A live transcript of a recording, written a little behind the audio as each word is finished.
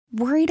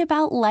Worried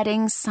about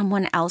letting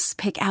someone else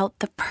pick out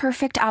the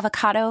perfect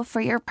avocado for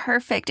your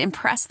perfect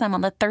impress them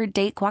on the third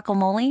date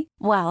guacamole?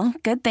 Well,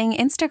 good thing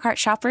Instacart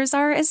shoppers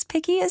are as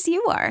picky as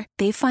you are.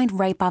 They find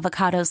ripe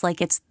avocados like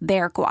it's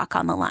their guac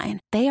on the line.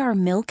 They are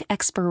milk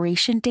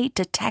expiration date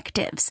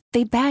detectives.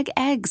 They bag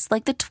eggs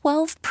like the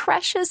 12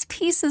 precious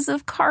pieces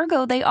of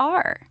cargo they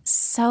are.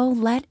 So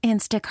let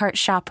Instacart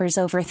shoppers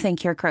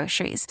overthink your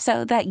groceries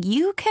so that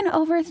you can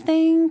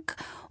overthink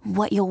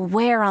what you'll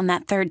wear on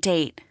that third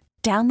date.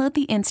 Download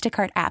the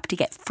Instacart app to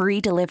get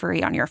free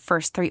delivery on your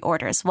first 3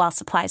 orders while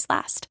supplies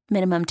last.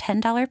 Minimum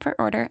 $10 per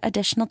order.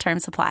 Additional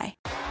terms apply.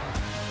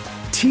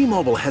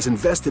 T-Mobile has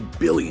invested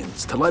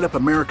billions to light up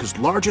America's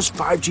largest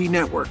 5G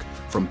network,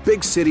 from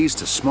big cities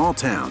to small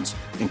towns,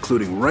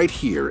 including right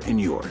here in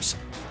yours.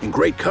 And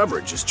great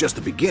coverage is just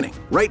the beginning.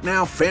 Right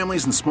now,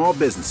 families and small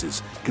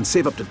businesses can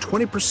save up to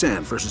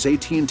 20% versus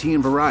AT&T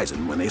and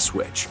Verizon when they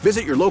switch.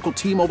 Visit your local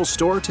T-Mobile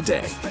store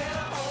today.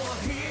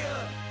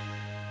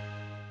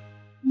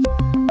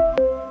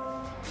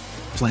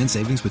 Plan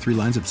savings with 3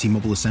 lines of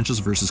T-Mobile Essentials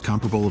versus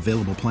comparable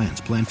available plans.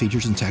 Plan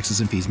features and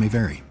taxes and fees may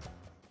vary.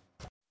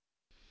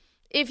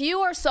 If you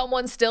are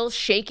someone still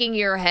shaking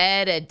your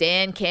head at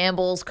Dan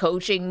Campbell's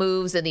coaching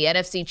moves in the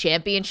NFC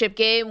Championship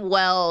game,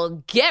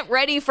 well, get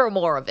ready for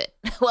more of it.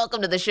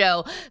 Welcome to the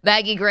show.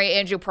 Maggie Gray,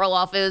 Andrew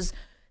Perloff. Is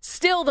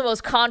still the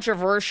most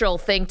controversial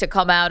thing to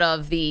come out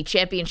of the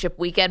championship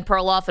weekend,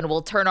 Perloff, and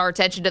we'll turn our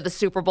attention to the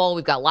Super Bowl.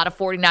 We've got a lot of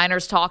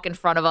 49ers talk in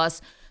front of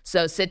us,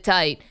 so sit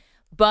tight.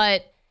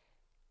 But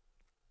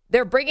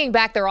they're bringing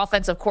back their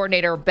offensive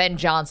coordinator, Ben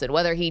Johnson.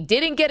 Whether he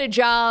didn't get a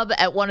job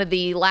at one of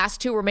the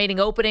last 2 remaining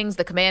openings,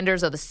 the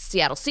Commanders of the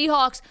Seattle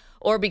Seahawks,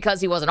 or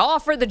because he wasn't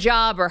offered the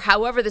job, or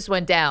however this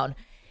went down,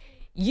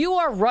 you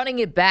are running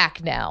it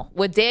back now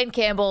with Dan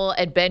Campbell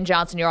and Ben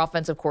Johnson, your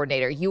offensive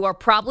coordinator. You are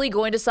probably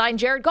going to sign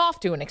Jared Goff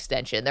to an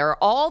extension. There are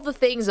all the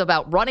things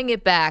about running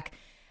it back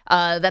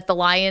that the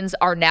Lions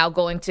are now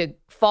going to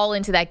fall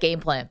into that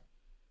game plan.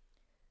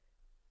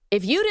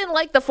 If you didn't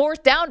like the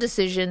 4th down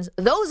decisions,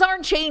 those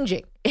aren't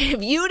changing.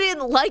 If you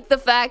didn't like the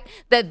fact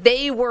that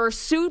they were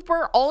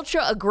super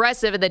ultra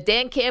aggressive and that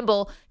Dan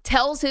Campbell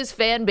tells his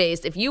fan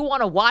base, if you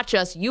want to watch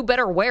us, you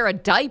better wear a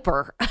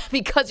diaper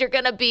because you're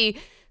going to be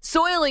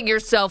soiling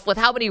yourself with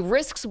how many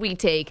risks we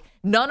take,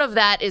 none of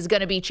that is going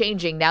to be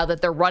changing now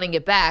that they're running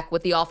it back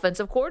with the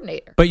offensive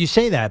coordinator. But you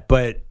say that,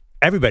 but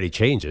everybody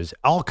changes.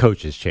 All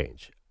coaches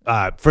change.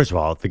 First of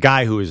all, the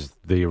guy who is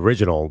the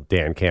original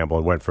Dan Campbell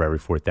and went for every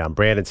 4th down,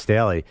 Brandon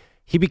Staley,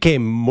 he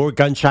became more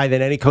gun-shy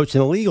than any coach in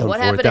the league on 4th down. What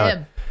happened to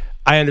him?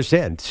 I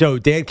understand. So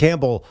Dan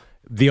Campbell,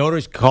 the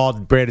owners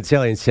called Brandon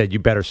Staley and said, you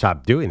better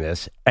stop doing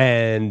this.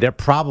 And they're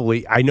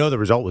probably, I know the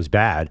result was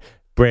bad.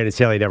 Brandon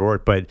Staley never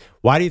worked. But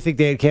why do you think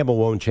Dan Campbell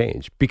won't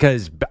change?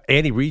 Because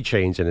Andy Reid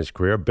changed in his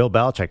career. Bill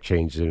Belichick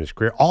changed in his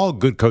career. All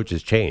good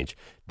coaches change.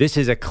 This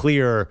is a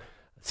clear,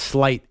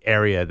 slight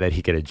area that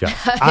he can adjust.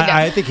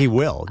 I think he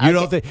will.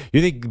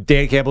 You think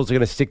Dan Campbell's going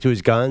to stick to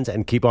his guns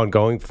and keep on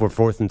going for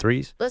 4th and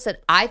 3s? Listen,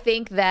 I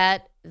think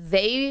that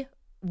in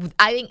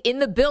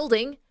the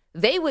building,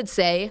 they would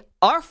say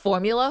our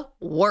formula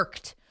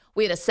worked.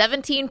 We had a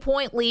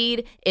 17-point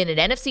lead in an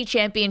NFC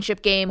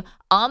Championship game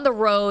on the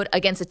road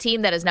against a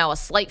team that is now a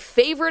slight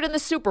favorite in the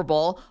Super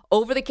Bowl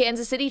over the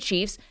Kansas City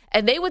Chiefs,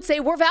 and they would say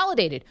we're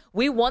validated.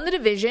 We won the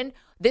division.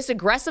 This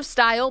aggressive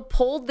style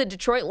pulled the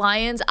Detroit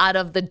Lions out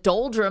of the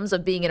doldrums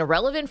of being an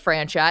irrelevant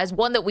franchise,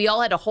 one that we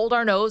all had to hold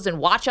our nose and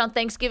watch on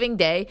Thanksgiving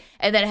Day,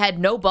 and that had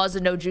no buzz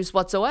and no juice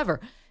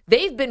whatsoever.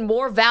 They've been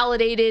more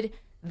validated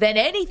than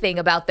anything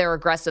about their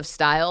aggressive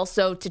style.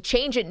 So to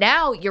change it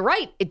now, you're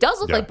right. It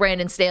does look like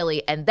Brandon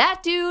Staley, and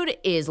that dude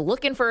is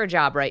looking for a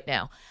job right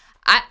now.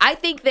 I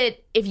think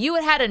that if you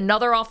had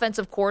another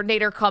offensive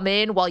coordinator come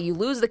in while you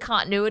lose the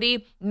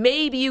continuity,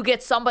 maybe you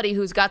get somebody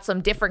who's got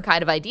some different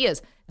kind of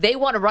ideas. They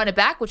want to run it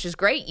back, which is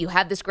great. You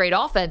have this great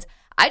offense.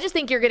 I just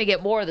think you're going to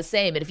get more of the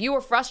same. And if you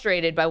were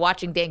frustrated by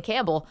watching Dan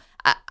Campbell,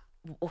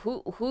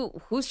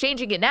 who's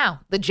changing it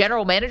now? The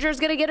general manager is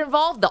going to get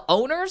involved? The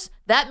owners?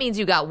 That means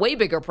you got way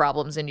bigger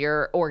problems in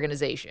your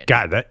organization.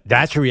 God,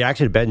 that's your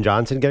reaction to Ben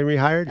Johnson getting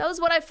rehired? That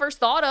was what I first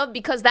thought of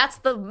because that's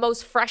the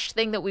most fresh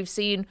thing that we've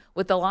seen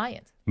with the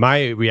Lions.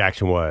 My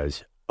reaction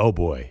was, oh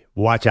boy,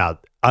 watch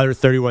out. Other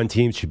 31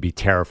 teams should be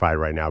terrified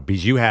right now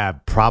because you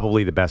have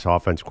probably the best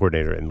offense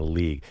coordinator in the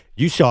league.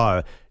 You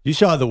saw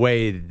the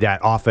way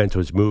that offense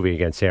was moving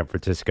against San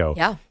Francisco.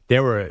 Yeah.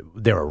 There were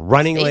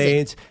running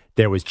lanes.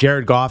 There was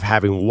Jared Goff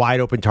having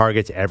wide open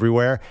targets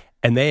everywhere,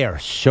 and they are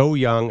so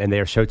young and they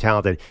are so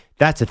talented.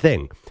 That's the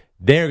thing.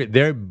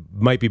 They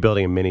might be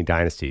building a mini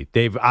dynasty.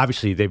 They've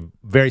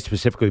very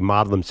specifically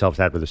modeled themselves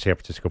after the San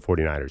Francisco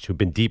 49ers, who've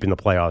been deep in the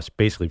playoffs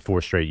basically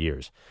 4 straight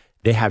years.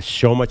 They have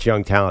so much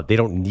young talent. They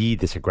don't need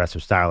this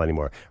aggressive style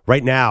anymore.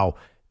 Right now,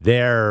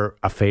 they're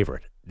a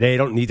favorite. They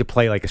don't need to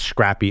play like a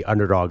scrappy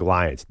underdog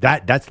Lions.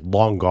 That's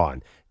long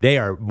gone. They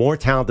are more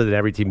talented than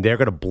every team. They're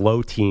going to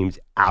blow teams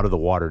out of the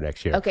water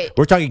next year. Okay.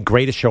 We're talking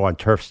greatest show on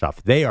turf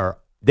stuff. They are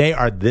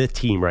the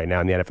team right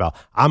now in the NFL.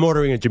 I'm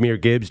ordering a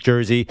Jahmyr Gibbs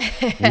jersey.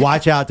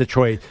 Watch out,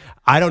 Detroit.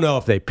 I don't know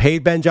if they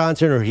paid Ben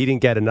Johnson or he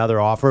didn't get another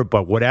offer,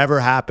 but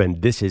whatever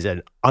happened, this is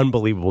an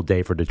unbelievable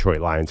day for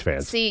Detroit Lions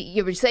fans. See,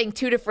 you were saying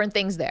two different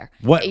things there.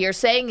 What? You're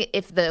saying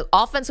if the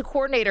offensive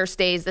coordinator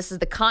stays, this is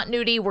the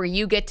continuity where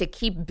you get to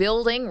keep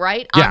building,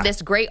 right, on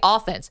this great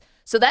offense.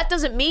 So that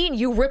doesn't mean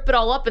you rip it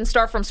all up and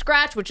start from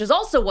scratch, which is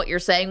also what you're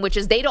saying, which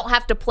is they don't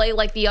have to play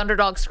like the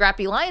underdog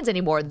scrappy Lions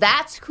anymore.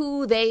 That's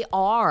who they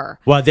are.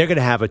 Well, they're going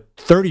to have a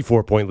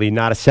 34-point lead,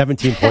 not a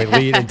 17-point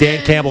lead, and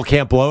Dan Campbell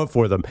can't blow it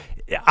for them.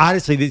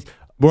 Honestly,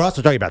 we're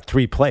also talking about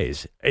 3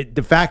 plays.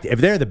 The fact, if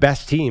they're the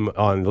best team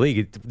on the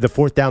league, the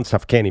fourth down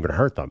stuff can't even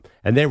hurt them.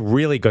 And they're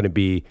really going to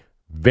be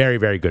very,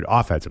 very good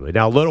offensively.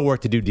 Now, a little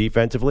work to do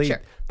defensively.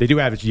 Sure. They do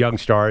have young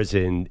stars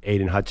in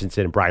Aiden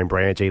Hutchinson and Brian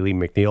Branch, Aileen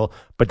McNeil,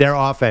 but their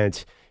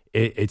offense,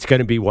 it's going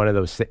to be one of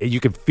those,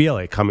 you can feel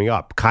it coming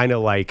up, kind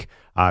of like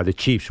the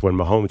Chiefs when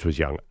Mahomes was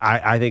young.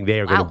 I think they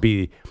are going to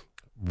be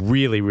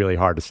really, really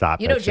hard to stop.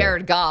 You know,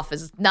 Jared Goff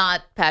is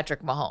not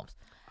Patrick Mahomes.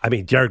 I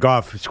mean, Jared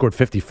Goff scored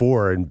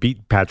 54 and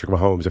beat Patrick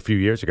Mahomes a few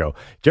years ago.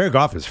 Jared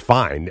Goff is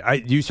fine.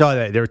 You saw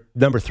that they're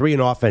number 3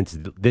 in offense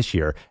this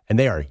year, and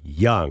they are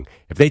young.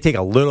 If they take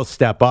a little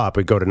step up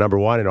and go to number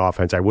 1 in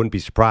offense, I wouldn't be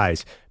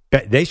surprised.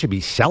 They should be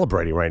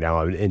celebrating right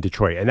now in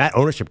Detroit, and that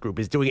ownership group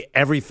is doing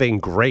everything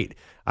great.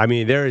 I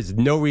mean, there is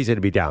no reason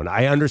to be down.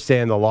 I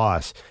understand the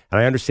loss,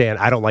 and I understand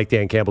I don't like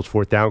Dan Campbell's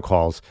fourth down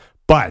calls,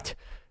 but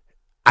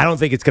I don't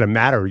think it's going to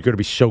matter. You're going to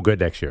be so good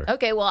next year.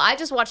 Okay, well, I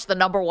just watched the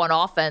number 1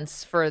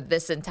 offense for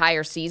this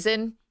entire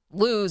season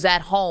lose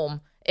at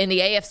home in the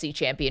AFC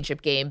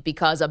Championship game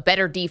because a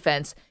better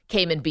defense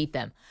came and beat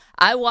them.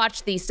 I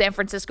watched the San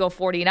Francisco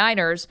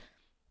 49ers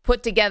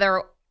put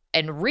together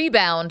and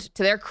rebound,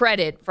 to their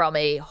credit, from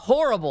a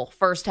horrible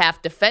first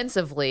half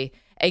defensively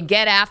and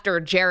get after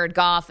Jared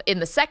Goff in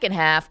the second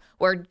half,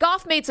 where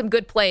Goff made some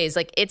good plays.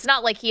 Like, it's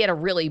not like he had a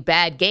really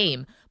bad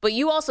game, but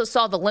you also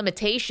saw the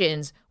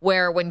limitations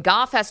where when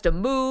Goff has to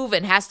move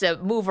and has to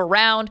move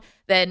around,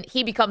 then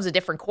he becomes a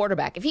different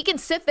quarterback. If he can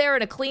sit there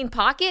in a clean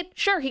pocket,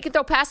 sure, he can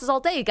throw passes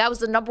all day. The guy was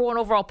the number 1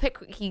 overall pick.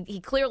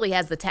 He clearly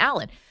has the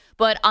talent.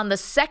 But on the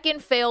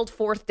second failed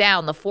fourth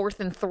down, the 4th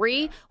and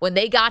 3, when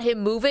they got him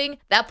moving,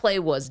 that play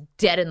was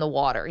dead in the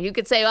water. You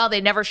could say, oh,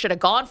 they never should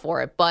have gone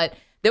for it, but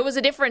there was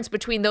a difference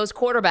between those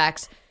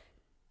quarterbacks.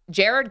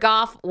 Jared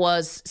Goff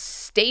was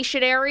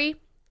stationary,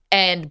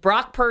 and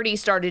Brock Purdy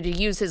started to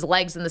use his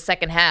legs in the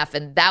second half,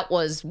 and that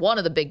was one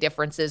of the big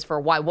differences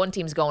for why one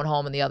team's going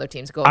home and the other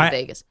team's going to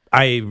Vegas.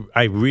 I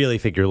really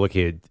think you're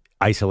looking at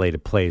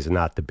isolated plays and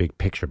not the big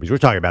picture, because we're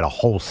talking about a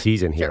whole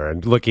season here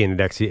and looking at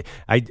next season.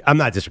 I'm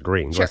not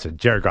disagreeing. Sure. Listen,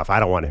 Jared Goff, I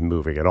don't want him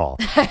moving at all.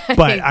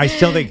 But I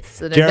still think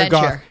Jared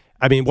Goff,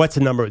 I mean,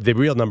 the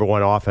real number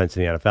 1 offense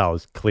in the NFL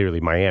is clearly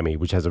Miami,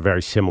 which has a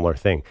very similar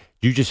thing.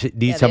 You just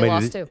need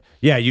somebody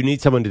you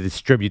need someone to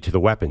distribute to the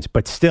weapons,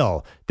 but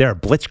still, they're a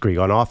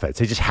blitzkrieg on offense.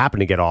 They just happen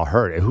to get all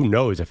hurt. And who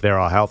knows if they're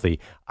all healthy?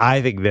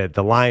 I think that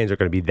the Lions are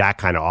going to be that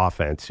kind of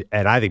offense,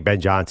 and I think Ben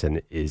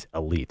Johnson is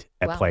elite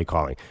at play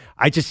calling.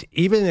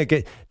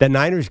 Even the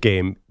Niners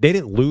game, they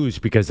didn't lose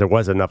because there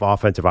wasn't enough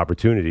offensive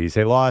opportunities.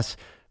 They lost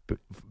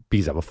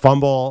because of a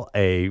fumble,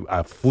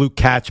 a fluke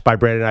catch by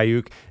Brandon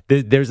Ayuk.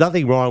 There's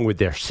nothing wrong with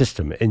their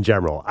system in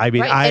general. I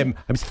mean, I'm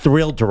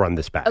thrilled to run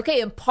this back. Okay,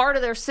 and part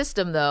of their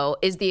system, though,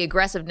 is the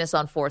aggressiveness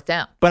on fourth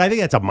down. But I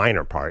think that's a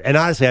minor part. And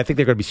honestly, I think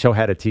they're going to be so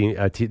ahead of team.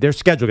 Their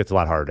schedule gets a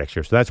lot harder next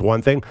year, so that's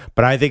one thing.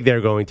 But I think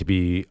they're going to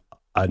be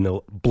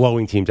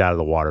blowing teams out of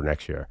the water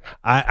next year.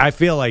 I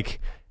feel like,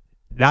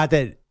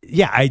 I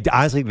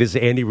honestly, this is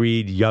Andy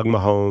Reid, young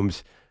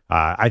Mahomes.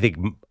 I think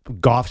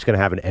Goff's going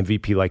to have an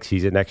MVP-like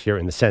season next year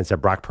in the sense that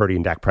Brock Purdy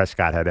and Dak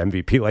Prescott had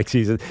MVP-like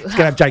seasons. He's going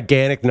to have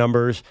gigantic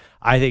numbers.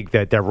 I think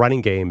that their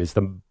running game is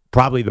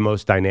probably the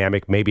most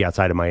dynamic, maybe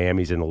outside of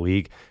Miami's in the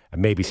league,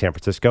 and maybe San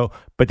Francisco.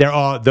 But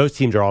those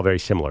teams are all very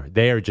similar.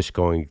 They are just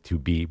going to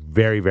be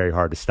very, very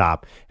hard to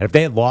stop. And if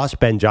they had lost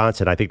Ben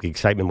Johnson, I think the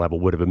excitement level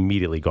would have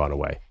immediately gone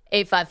away.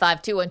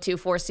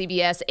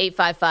 855-212-4CBS,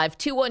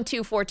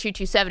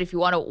 855-212-4227 if you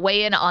want to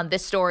weigh in on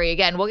this story.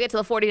 Again, we'll get to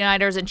the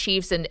 49ers and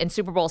Chiefs and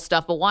Super Bowl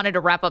stuff, but wanted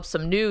to wrap up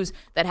some news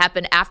that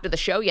happened after the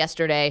show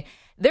yesterday.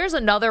 There's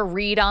another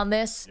read on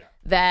this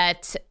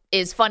that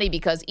is funny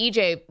because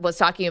EJ was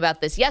talking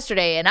about this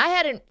yesterday, and I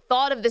hadn't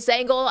thought of this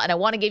angle, and I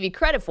want to give you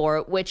credit for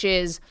it, which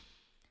is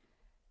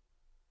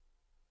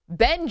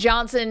Ben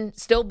Johnson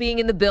still being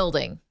in the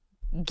building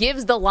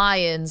gives the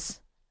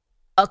Lions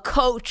a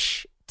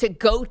coach to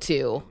go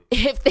to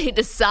if they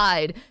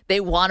decide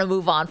they want to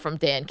move on from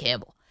Dan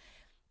Campbell.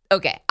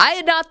 Okay, I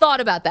had not thought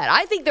about that.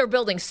 I think they're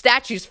building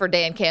statues for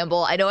Dan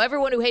Campbell. I know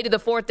everyone who hated the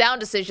fourth down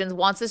decisions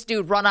wants this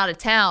dude run out of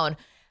town.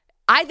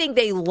 I think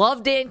they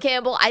love Dan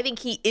Campbell. I think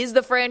he is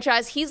the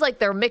franchise. He's like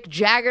their Mick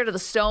Jagger to the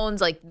Stones.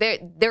 Like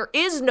there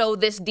is no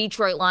this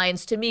Detroit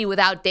Lions to me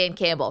without Dan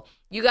Campbell.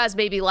 You guys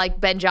maybe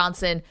like Ben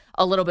Johnson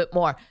a little bit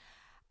more.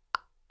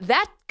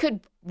 That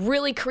could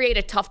really create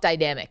a tough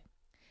dynamic.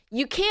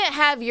 you can't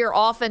have your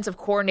offensive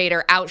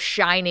coordinator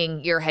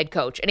outshining your head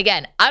coach. And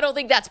again, I don't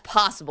think that's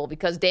possible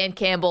because Dan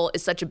Campbell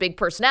is such a big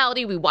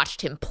personality. We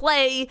watched him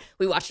play.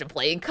 We watched him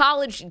play in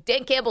college.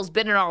 Dan Campbell's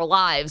been in our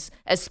lives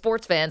as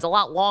sports fans a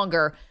lot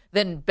longer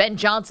than Ben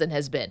Johnson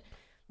has been.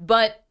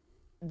 But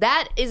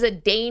that is a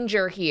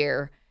danger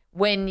here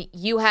when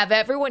you have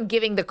everyone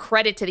giving the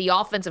credit to the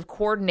offensive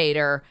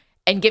coordinator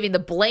and giving the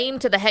blame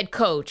to the head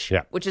coach,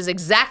 which is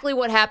exactly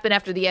what happened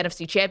after the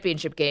NFC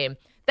Championship game.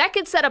 That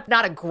could set up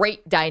not a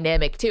great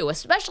dynamic, too,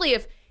 especially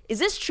if, is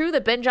this true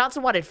that Ben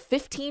Johnson wanted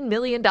 $15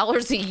 million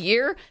a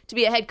year to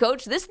be a head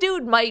coach? This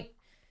dude might,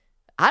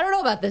 I don't know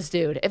about this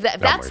dude. If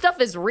that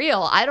stuff is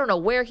real, I don't know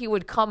where he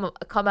would come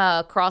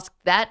across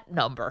that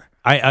number.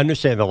 I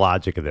understand the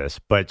logic of this,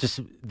 but just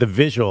the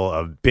visual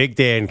of Big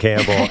Dan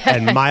Campbell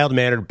and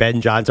mild-mannered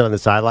Ben Johnson on the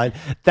sideline,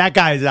 that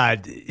guy's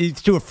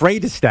he's too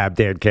afraid to stab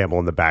Dan Campbell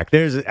in the back.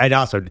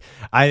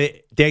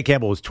 Dan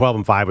Campbell was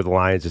 12-5 with the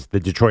Lions, it's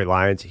the Detroit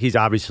Lions. He's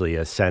obviously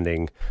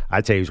ascending.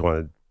 I'd say he's one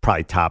of the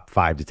probably top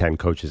 5 to 10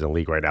 coaches in the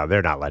league right now.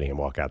 They're not letting him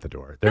walk out the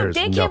door.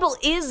 Dan Campbell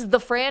is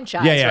the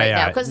franchise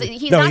now because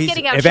he's not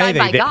getting outshined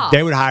by Goff.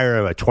 They would hire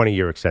him a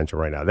 20-year extension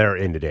right now. They're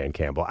into Dan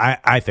Campbell,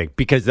 I think,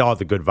 because of all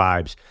the good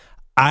vibes.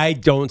 I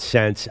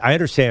understand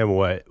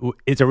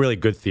it's a really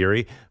good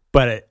theory,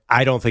 but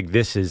I don't think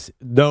this is,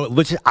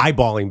 let's just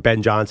eyeballing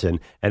Ben Johnson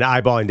and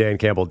eyeballing Dan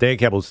Campbell. Dan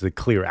Campbell's the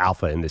clear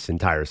alpha in this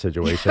entire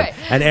situation. Right.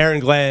 And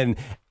Aaron Glenn,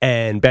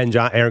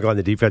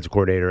 the defensive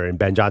coordinator, and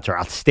Ben Johnson are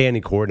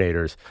outstanding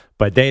coordinators,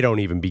 but they don't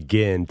even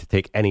begin to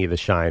take any of the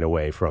shine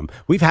away from.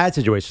 We've had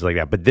situations like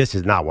that, but this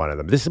is not one of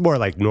them. This is more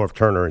like Norv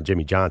Turner and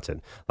Jimmy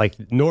Johnson. Like,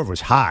 Norv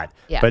was hot,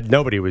 but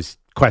nobody was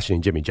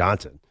questioning Jimmy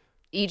Johnson.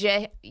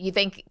 EJ, you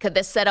think, could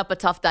this set up a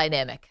tough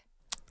dynamic?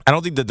 I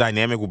don't think the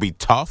dynamic will be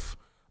tough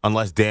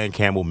unless Dan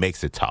Campbell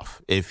makes it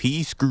tough. If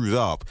he screws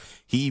up,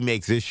 he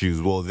makes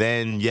issues, well,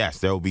 then, yes,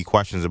 there will be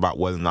questions about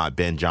whether or not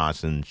Ben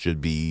Johnson should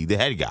be the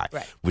head guy,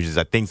 which is,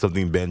 I think,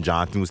 something Ben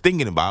Johnson was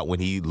thinking about when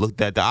he looked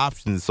at the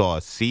options and saw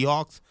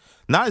Seahawks.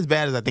 Not as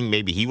bad as I think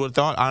maybe he would have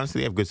thought. Honestly,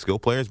 they have good skill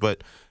players,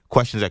 but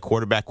questions at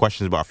quarterback,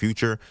 questions about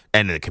future,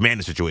 and the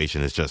commander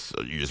situation is just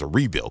a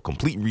rebuild,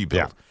 complete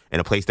rebuild,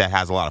 in a place that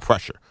has a lot of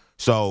pressure.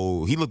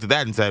 So he looked at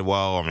that and said,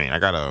 well, I mean, I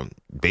got to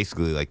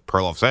basically, like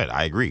Perloff said,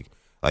 I agree.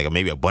 Like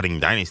maybe a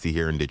budding dynasty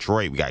here in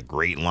Detroit. We got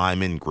great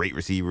linemen, great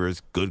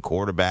receivers, good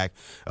quarterback.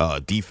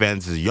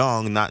 Defense is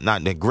young, not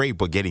that great,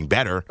 but getting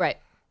better. Right.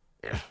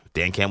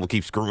 Dan Campbell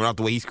keeps screwing up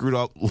the way he screwed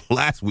up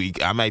last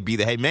week. I might be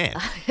the head man.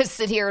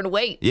 Sit here and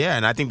wait. Yeah,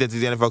 and I think that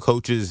these NFL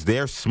coaches,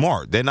 they're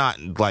smart. They're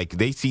not like,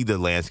 they see the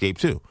landscape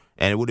too.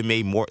 And it would have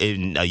made more,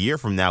 in a year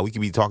from now, we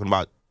could be talking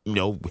about,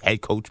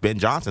 head coach Ben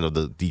Johnson of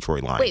the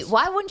Detroit Lions. Wait,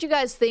 why wouldn't you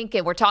guys think,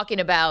 and we're talking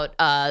about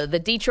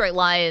the Detroit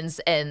Lions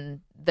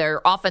and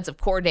their offensive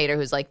coordinator,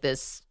 who's like the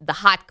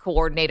hot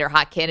coordinator,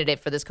 hot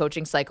candidate for this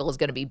coaching cycle, is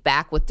going to be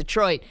back with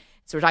Detroit.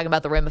 So we're talking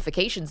about the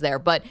ramifications there.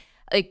 But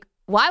like,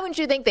 why wouldn't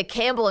you think that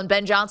Campbell and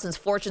Ben Johnson's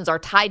fortunes are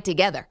tied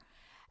together?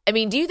 I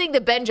mean, do you think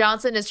that Ben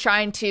Johnson is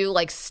trying to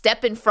like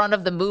step in front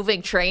of the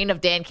moving train of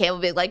Dan Campbell,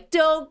 be like,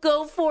 don't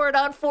go for it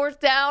on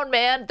 4th down,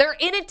 man? They're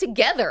in it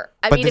together.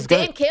 I mean, if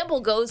Dan Campbell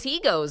goes, he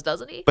goes,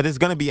 doesn't he? But there's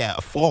going to be a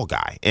fall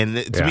guy. And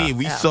to me,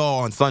 we saw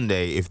on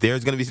Sunday, if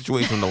there's going to be a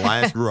situation when the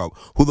Lions screw up,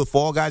 who the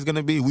fall guy is going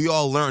to be, we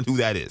all learned who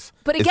that is.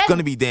 But again, it's going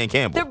to be Dan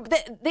Campbell.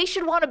 They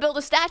should want to build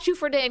a statue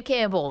for Dan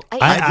Campbell.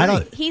 I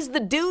don't, he's the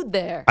dude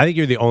there. I think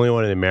you're the only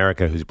one in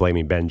America who's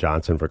blaming Ben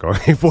Johnson for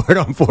going for it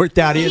on 4th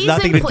down. He has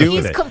nothing to do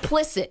with it. He's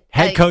complicit.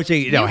 Head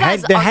coaching. You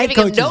guys are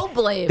giving him no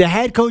blame. The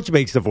head coach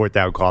makes the 4th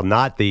down call,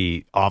 not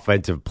the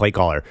offensive play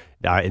caller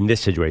in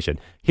this situation.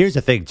 Here's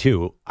the thing,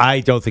 too. I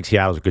don't think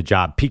Seattle's a good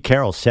job. Pete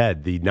Carroll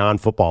said the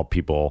non-football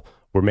people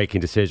were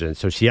making decisions,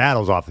 so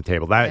Seattle's off the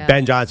table.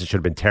 Ben Johnson should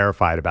have been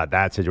terrified about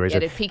that situation.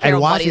 Did Pete Carroll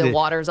muddy the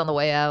waters on the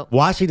way out?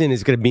 Washington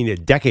is going to need a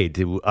decade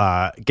to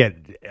get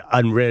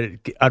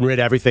unrid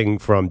everything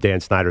from Dan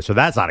Snyder, so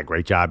that's not a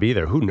great job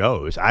either. Who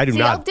knows? I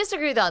don't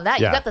disagree on that.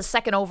 You got the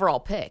 2nd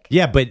overall pick.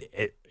 Yeah, but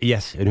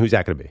yes, and who's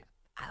that going to be?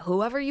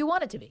 Whoever you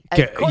want it to be.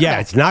 Yeah,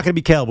 it's not going to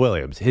be Caleb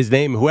Williams. His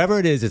name, whoever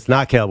it is, it's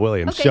not Caleb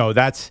Williams. Okay. So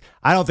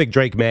I don't think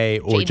Drake May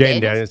or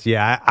Jaden Daniels.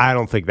 Yeah, I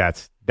don't think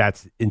that's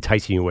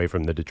enticing you away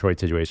from the Detroit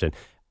situation.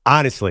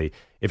 Honestly,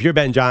 if you're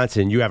Ben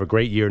Johnson, you have a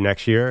great year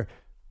next year.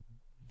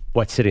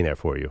 What's sitting there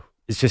for you?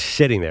 It's just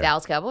sitting there.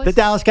 Dallas Cowboys? The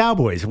Dallas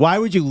Cowboys. Why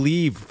would you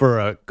leave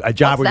for a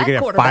job where you're going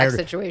to get fired? What's that quarterback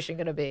situation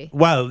going to be?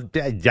 Well,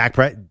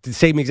 the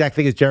same exact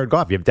thing as Jared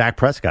Goff. You have Dak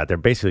Prescott. They're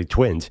basically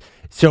twins.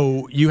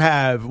 So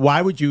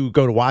why would you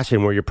go to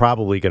Washington where you're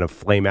probably going to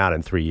flame out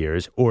in 3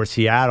 years, or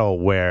Seattle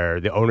where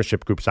the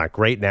ownership group's not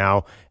great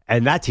now,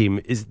 and that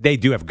team they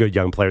do have good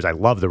young players. I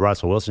love the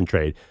Russell Wilson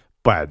trade,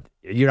 but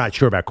you're not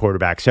sure about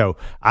quarterback. So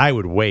I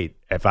would wait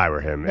if I were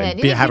him and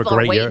have a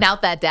great year. Waiting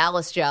out that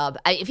Dallas job.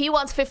 If he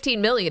wants $15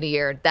 million a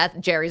year,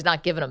 Jerry's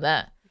not giving him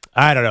that.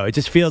 I don't know. It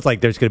just feels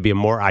like there's going to be a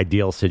more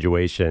ideal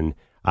situation.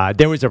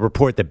 There was a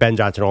report that Ben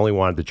Johnson only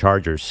wanted the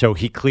Chargers, so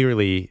he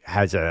clearly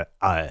has an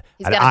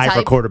eye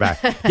for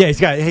quarterback. Yeah, he's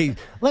got, hey,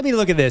 let me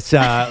look at this.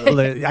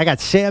 I got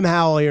Sam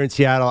Howell here in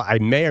Seattle. I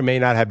may or may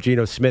not have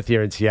Geno Smith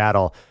here in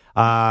Seattle.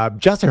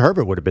 Justin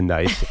Herbert would have been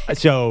nice.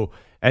 So,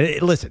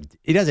 listen,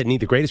 he doesn't need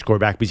the greatest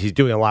quarterback because he's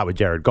doing a lot with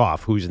Jared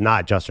Goff, who's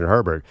not Justin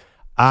Herbert.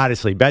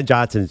 Honestly, Ben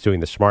Johnson's doing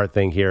the smart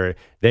thing here.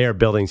 They are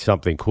building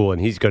something cool,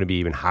 and he's going to be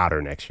even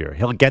hotter next year.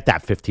 He'll get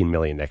that $15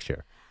 million next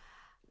year.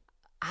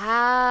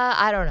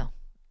 I don't know.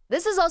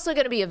 This is also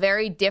going to be a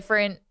very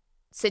different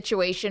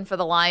situation for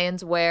the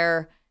Lions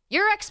where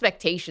your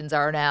expectations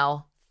are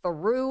now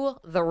through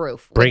the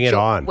roof. Bring it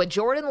on. With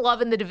Jordan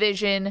Love in the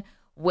division,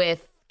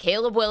 with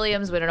Caleb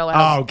Williams, we don't know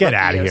how get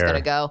out of here. Going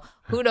to go.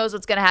 Who knows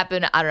what's going to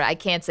happen? I don't know. I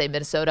can't say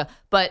Minnesota,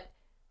 but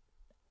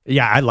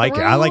yeah, I like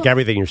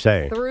everything you're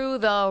saying. Through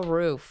the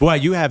roof. Well,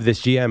 you have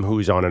this GM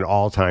who's on an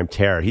all-time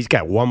tear. He's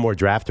got one more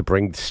draft to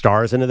bring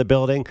stars into the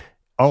building.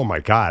 Oh my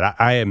God,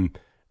 I am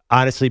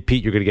honestly,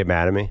 Pete. You're going to get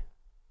mad at me.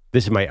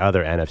 This is my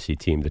other NFC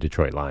team, the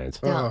Detroit Lions.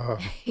 No,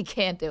 you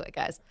can't do it,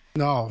 guys.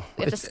 No.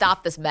 We have to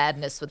stop this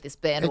madness with this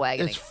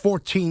bandwagoning. It's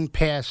 14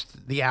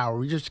 past the hour.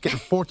 We're just getting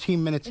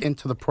 14 minutes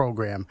into the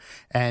program,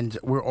 and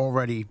we're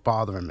already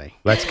bothering me.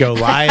 Let's go,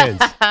 Lions.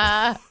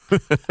 I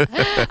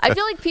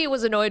feel like Pete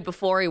was annoyed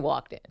before he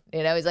walked in.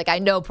 You know, he's like, I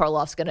know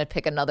Perloff's going to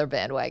pick another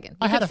bandwagon.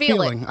 I had a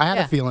feeling.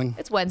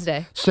 It's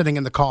Wednesday. Sitting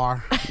in the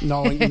car,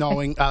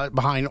 knowing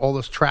behind all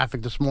this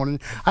traffic this morning,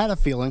 I had a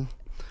feeling.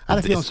 I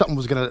had a feeling something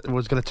was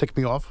gonna tick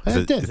me off. And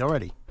it did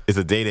already. It's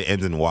a day that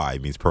ends in Y.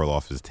 Means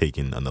Perloff is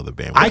taking another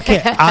bandwagon. I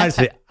can't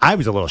honestly. I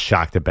was a little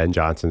shocked that Ben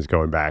Johnson's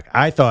going back.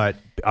 I thought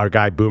our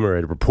guy Boomer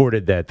had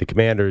reported that the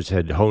Commanders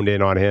had honed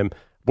in on him.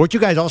 Weren't you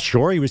guys all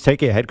sure he was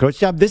taking a head coach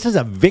job? This is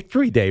a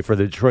victory day for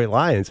the Detroit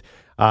Lions.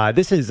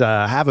 This is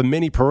have a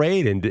mini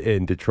parade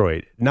in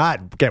Detroit.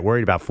 Not get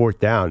worried about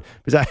fourth down.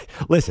 Because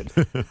listen,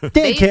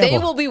 they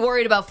will be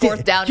worried about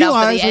fourth down now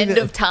for the end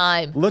of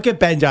time. Look at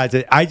Ben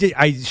Johnson.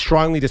 I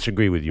strongly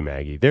disagree with you,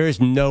 Maggie. There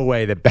is no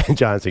way that Ben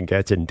Johnson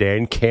gets in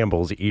Dan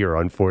Campbell's ear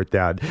on fourth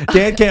down.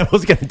 Dan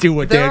Campbell's going to do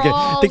what Dan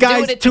Campbell. The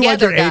guy's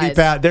 280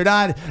 pounds. They're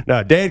not.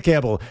 No, Dan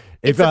Campbell.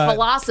 It's a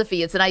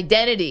philosophy. It's an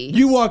identity.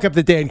 You walk up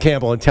to Dan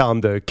Campbell and tell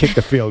him to kick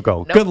the field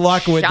goal. Good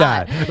luck with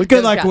that.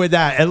 Good luck with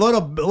that. And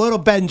little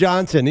Ben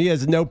Johnson, he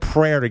has no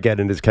prayer to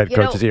get in his head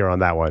coach's ear on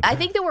that one. I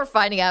think that we're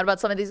finding out about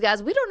some of these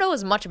guys. We don't know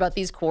as much about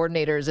these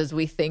coordinators as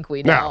we think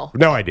we know.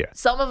 No idea.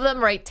 Some of them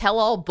write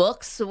tell-all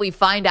books. We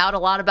find out a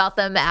lot about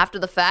them after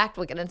the fact.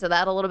 We'll get into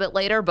that a little bit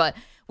later. But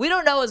we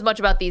don't know as much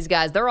about these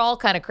guys. They're all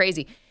kind of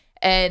crazy.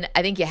 And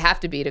I think you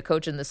have to be to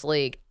coach in this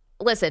league.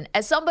 Listen,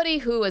 as somebody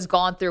who has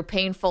gone through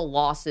painful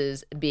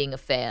losses being a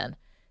fan,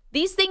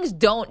 these things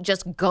don't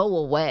just go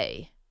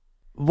away.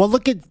 Well,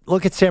 look at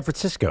San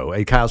Francisco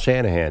and Kyle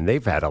Shanahan.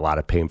 They've had a lot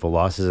of painful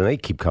losses, and they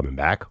keep coming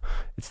back.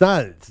 It's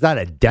not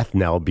a death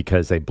knell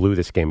because they blew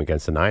this game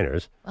against the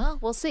Niners. Well,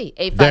 we'll see.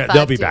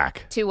 They'll be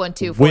back.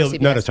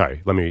 212-4CBS. No,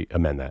 sorry. Let me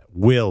amend that.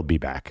 Will be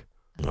back.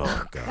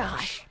 Oh,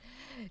 gosh.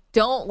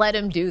 Don't let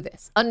him do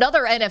this.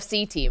 Another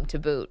NFC team to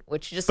boot,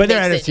 which just but makes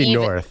they're it NFC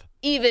North.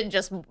 Even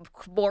just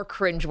more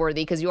cringeworthy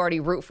because you already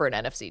root for an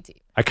NFC team.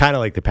 I kind of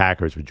like the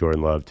Packers with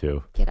Jordan Love,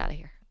 too. Get out of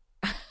here.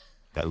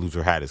 That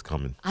loser hat is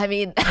coming. I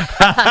mean.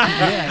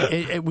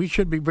 We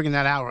should be bringing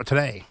that out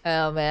today.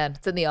 Oh, man.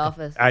 It's in the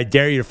office. I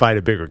dare you to find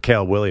a bigger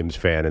Caleb Williams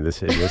fan in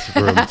this room,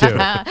 too.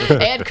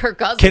 And Kirk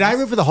Cousins. Can I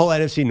root for the whole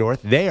NFC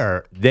North?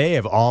 They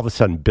have all of a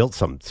sudden built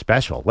something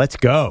special. Let's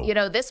go. You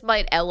know, this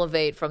might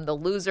elevate from the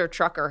loser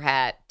trucker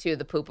hat to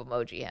the poop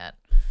emoji hat.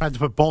 I had to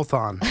put both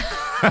on.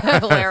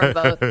 Wear them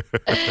both.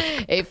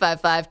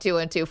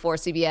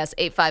 855-212-4CBS,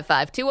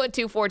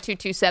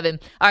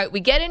 855-212-4227. All right, we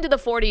get into the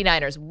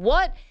 49ers.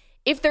 What,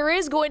 if there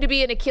is going to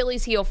be an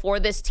Achilles heel for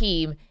this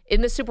team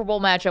in the Super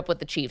Bowl matchup with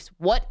the Chiefs,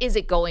 what is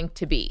it going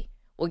to be?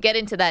 We'll get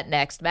into that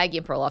next. Maggie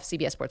and Perloff,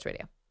 CBS Sports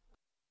Radio.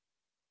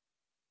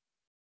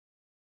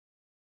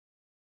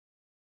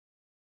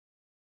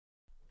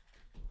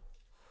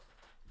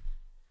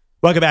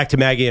 Welcome back to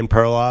Maggie and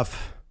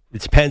Perloff.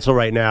 It's pencil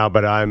right now,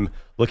 but I'm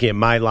looking at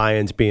my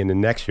Lions being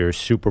in next year's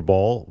Super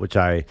Bowl, which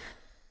where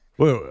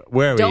are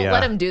we? Don't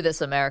let him do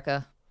this,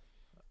 America.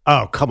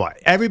 Oh, come on.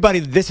 Everybody,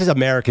 this is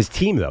America's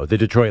team, though, the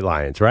Detroit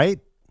Lions, right?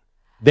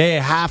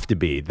 They have to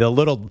be. The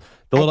little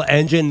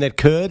engine that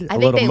could. I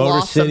think they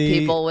lost some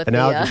people with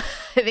I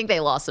think they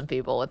lost some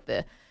people with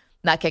the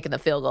not kicking the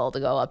field goal to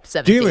go up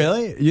 17. Do you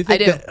really? You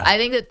think I do. I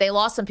think that they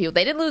lost some people.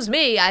 They didn't lose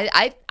me.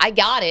 I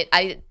got it.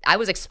 I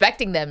was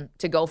expecting them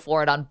to go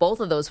for it on both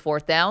of those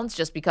fourth downs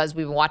just because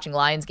we've been watching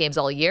Lions games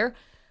all year.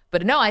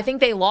 But no, I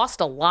think they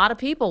lost a lot of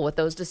people with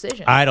those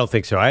decisions. I don't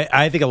think so.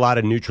 I think a lot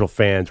of neutral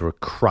fans were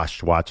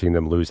crushed watching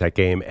them lose that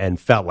game and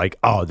felt like,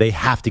 oh, they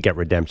have to get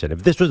redemption.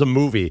 If this was a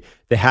movie,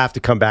 they have to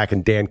come back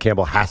and Dan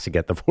Campbell has to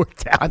get the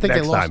fourth down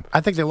next time.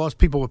 I think they lost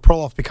people with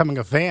Perloff becoming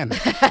a fan.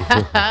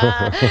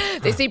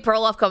 They see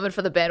Perloff coming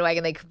for the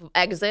bandwagon, they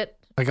exit.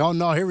 Like, oh,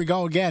 no, here we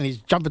go again.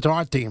 He's jumping to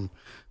our team.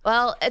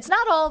 Well, it's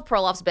not all of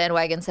Perloff's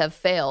bandwagons have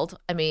failed.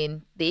 I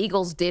mean, the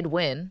Eagles did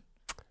win.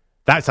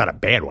 That's not a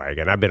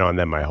bandwagon. I've been on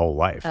them my whole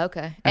life.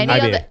 Okay.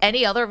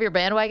 Any other of your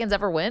bandwagons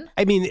ever win?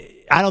 I mean,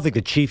 I don't think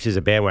the Chiefs is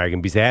a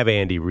bandwagon because they have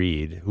Andy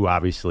Reid, who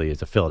obviously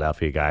is a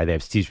Philadelphia guy. They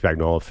have Steve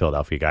Spagnuolo, a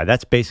Philadelphia guy.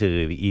 That's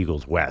basically the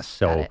Eagles West.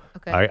 So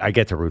okay. I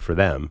get to root for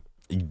them.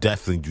 You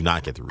definitely do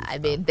not get to root for them. I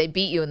mean, they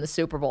beat you in the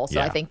Super Bowl, so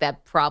Yeah. I think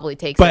that probably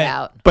takes it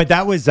out. But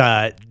that was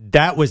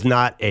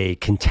not a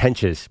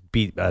contentious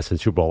beat us in the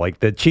Super Bowl. Like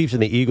the Chiefs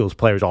and the Eagles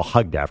players all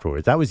hugged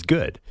afterwards. That was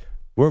good.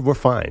 We're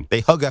fine. They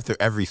hug after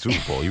every Super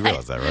Bowl. You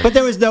realize that, right? But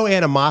there was no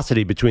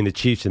animosity between the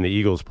Chiefs and the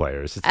Eagles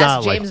players. It's Ask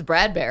not James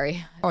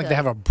Bradbury. Like they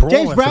have a brawl.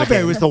 James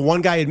Bradbury was the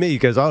one guy in me. He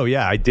goes, "Oh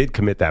yeah, I did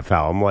commit that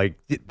foul." I'm like,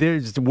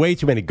 there's way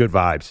too many good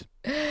vibes.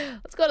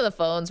 Let's go to the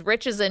phones.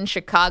 Rich is in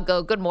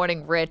Chicago. Good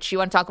morning, Rich. You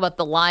want to talk about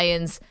the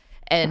Lions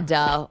and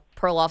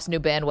Perloff's new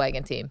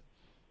bandwagon team?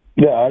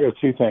 Yeah, I got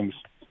two things,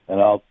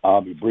 and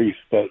I'll be brief.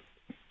 But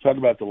talk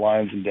about the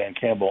Lions and Dan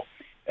Campbell.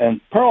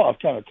 And Perloff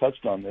kind of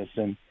touched on this,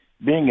 and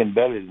being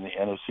embedded in the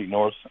NFC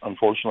North,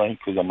 unfortunately,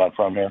 because I'm not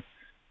from here,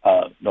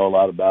 know a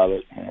lot about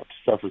it. I have to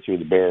suffer through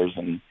the Bears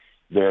and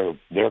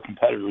their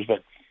competitors.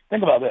 But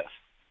think about this.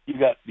 You've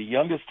got the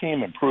youngest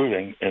team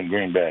improving in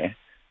Green Bay.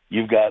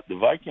 You've got the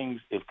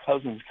Vikings, if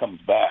Cousins comes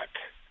back,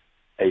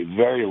 a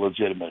very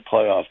legitimate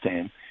playoff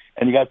team.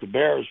 And you got the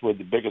Bears with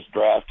the biggest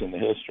draft in the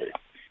history.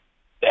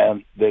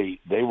 And they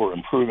were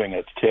improving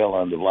at the tail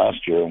end of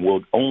last year and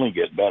will only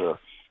get better.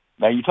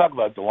 Now, you talk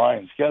about the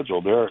Lions'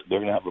 schedule. They're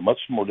going to have a much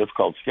more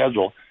difficult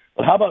schedule.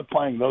 But how about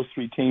playing those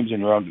three teams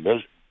in your own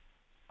division?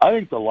 I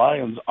think the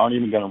Lions aren't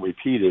even going to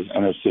repeat as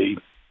NFC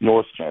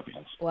North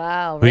champions.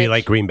 Wow, Rich. Do you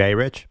like Green Bay,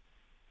 Rich?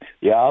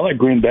 Yeah, I like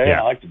Green Bay.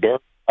 Yeah. I like the Bears.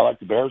 I like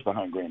the Bears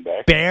behind Green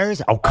Bay.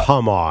 Bears? Oh,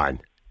 come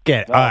on.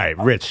 All right,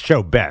 Rich,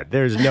 show bet.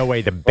 There's no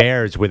way the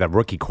Bears with a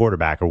rookie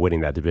quarterback are winning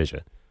that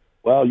division.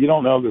 Well, you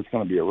don't know that it's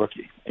going to be a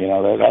rookie. You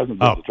know, that hasn't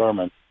been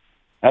determined.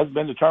 Hasn't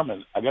been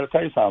determined. I got to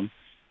tell you something.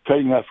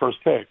 Trading that first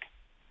pick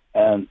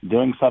and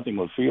doing something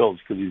with Fields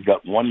because he's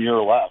got 1 year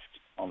left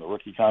on the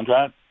rookie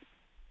contract,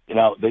 you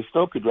know, they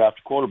still could draft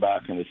a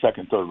quarterback in the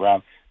second, third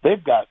round.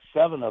 They've got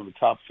 7 of the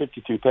top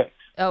 52 picks.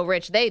 Oh,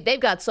 Rich, they've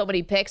got so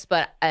many picks,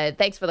 but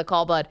thanks for the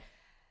call, bud.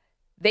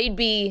 They'd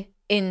be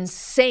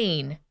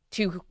insane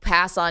to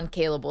pass on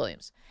Caleb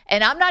Williams.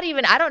 And I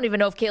don't even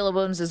know if Caleb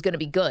Williams is going to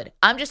be good.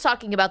 I'm just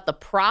talking about the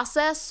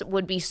process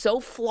would be so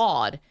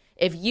flawed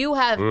if you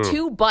have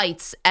 2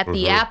 bites at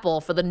the apple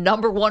for the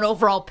number 1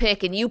 overall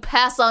pick and you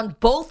pass on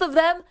both of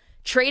them,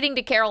 trading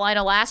to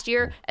Carolina last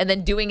year and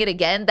then doing it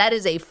again. That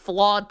is a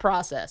flawed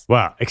process.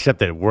 Well, except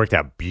that it worked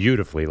out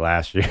beautifully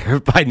last year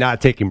by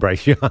not taking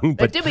Bryce Young.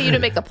 But you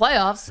didn't make the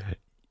playoffs.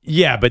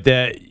 Yeah, but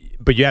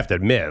you have to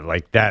admit,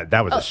 like that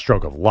was a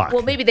stroke of luck.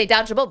 Well, maybe they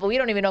dodged a bullet, but we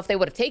don't even know if they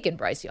would have taken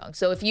Bryce Young.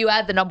 So if you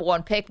had the number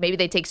 1 pick, maybe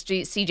they take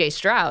C.J.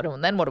 Stroud,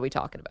 and then what are we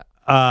talking about?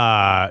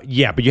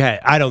 Yeah, but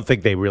I don't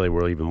think they really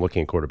were even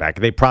looking at quarterback.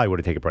 They probably would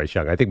have taken Bryce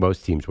Young. I think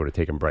most teams would have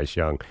taken Bryce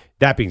Young.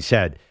 That being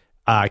said,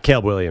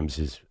 Caleb Williams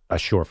is a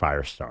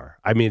surefire star.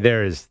 I mean,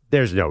 there's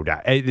no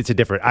doubt. It's a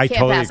different. I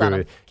totally agree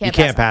with you. You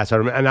can't pass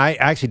on him. And I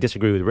actually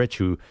disagree with Rich,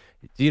 who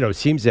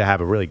seems to have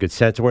a really good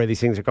sense of where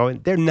these things are going.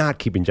 They're not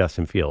keeping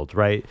Justin Fields,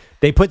 right?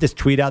 They put this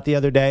tweet out the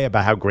other day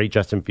about how great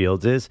Justin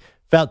Fields is.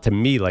 Felt to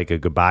me like a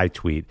goodbye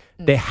tweet.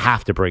 They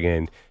have to bring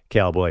in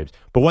Caleb Williams.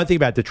 But one thing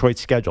about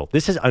Detroit's schedule,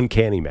 this is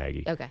uncanny,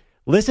 Maggie. Okay.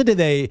 Listen to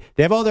they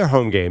have all their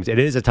home games, and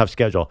it is a tough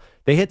schedule.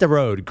 They hit the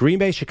road, Green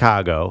Bay,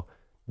 Chicago,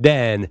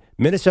 then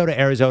Minnesota,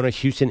 Arizona,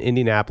 Houston,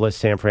 Indianapolis,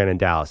 San Fran, and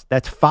Dallas.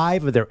 That's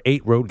 5 of their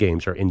 8 road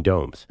games are in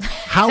domes.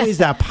 How is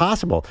that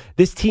possible?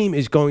 This team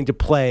is going to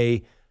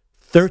play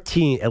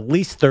at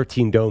least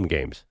 13 dome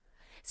games.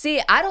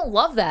 See, I don't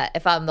love that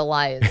if I'm the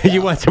Lions.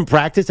 You want some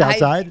practice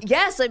outside?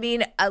 Yes. I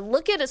mean,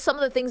 look at some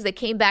of the things that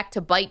came back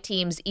to bite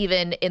teams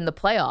even in the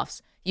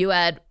playoffs. You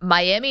had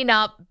Miami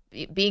not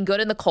being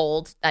good in the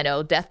cold. I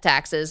know, death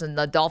taxes, and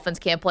the Dolphins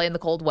can't play in the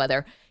cold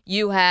weather.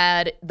 You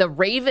had the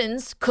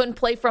Ravens couldn't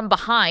play from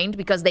behind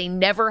because they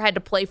never had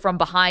to play from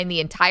behind the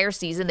entire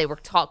season. They were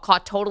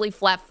caught totally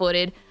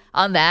flat-footed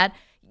on that.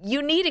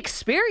 You need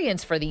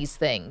experience for these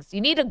things. You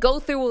need to go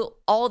through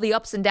all the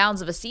ups and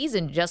downs of a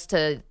season just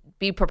to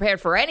be prepared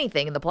for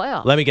anything in the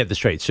playoffs. Let me get this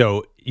straight.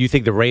 So you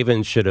think the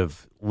Ravens should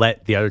have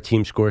let the other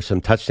team score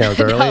some touchdowns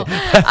early? No,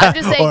 I'm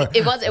just saying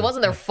it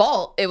wasn't their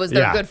fault. It was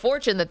their good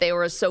fortune that they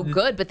were so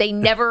good, but they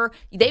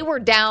were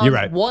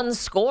down 1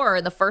 score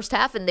in the first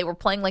half, and they were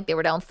playing like they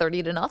were down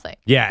 30-0.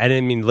 Yeah, and I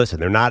mean, listen,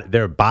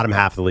 they're bottom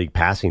half of the league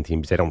passing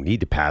teams. They don't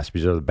need to pass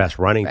because they're the best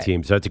running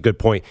team. So that's a good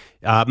point.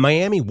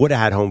 Miami would have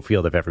had home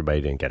field if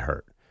everybody didn't get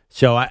hurt.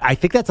 So I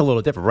think that's a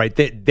little different, right?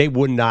 They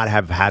would not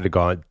have had to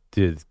go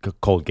to the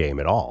cold game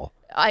at all.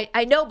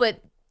 I know,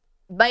 but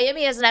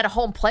Miami hasn't had a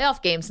home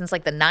playoff game since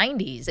like the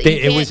 90s.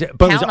 It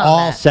was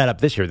all set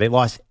up this year. They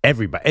lost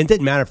everybody. And it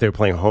didn't matter if they were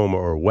playing home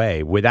or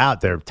away.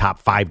 Without their top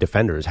 5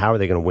 defenders, how are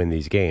they going to win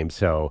these games?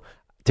 So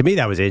to me,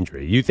 that was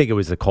injury. You think it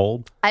was the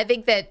cold? I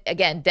think that,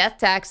 again, death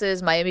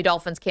taxes, Miami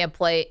Dolphins can't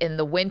play in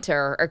the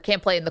winter or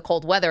can't play in the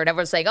cold weather. And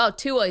everyone's saying, oh,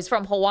 Tua is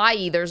from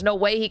Hawaii. There's no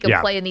way he can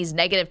play in these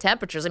negative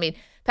temperatures. I mean,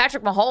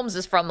 Patrick Mahomes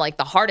is from like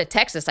the heart of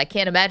Texas. I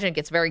can't imagine it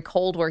gets very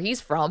cold where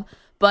he's from.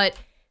 But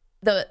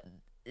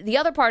the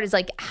other part is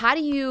like, how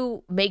do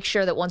you make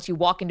sure that once you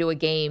walk into a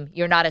game,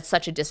 you're not at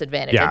such a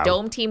disadvantage? Yeah. A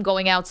dome team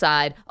going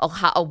outside,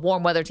 a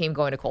warm weather team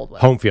going to cold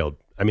weather. Home field.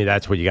 I mean,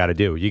 that's what you got to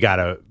do. You got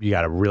to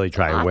really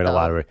try and win a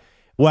lot of it.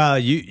 Well,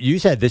 you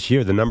said this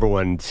year the number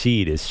one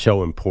seed is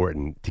so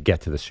important to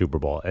get to the Super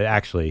Bowl. It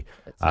actually,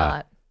 it's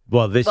not.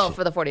 Well,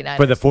 for the 49ers.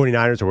 For the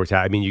 49ers, it works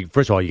out. I mean,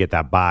 first of all, you get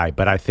that bye.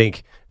 But I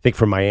think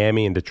for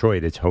Miami and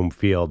Detroit, it's home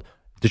field.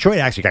 Detroit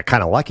actually got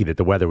kind of lucky that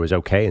the weather was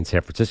okay in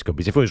San Francisco,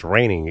 because if it was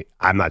raining,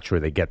 I'm not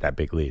sure they get that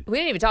big lead. We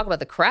didn't even talk about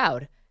the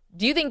crowd.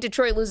 Do you think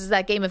Detroit loses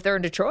that game if they're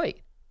in Detroit?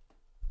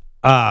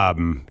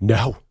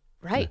 No.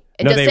 Right.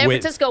 And does San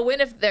Francisco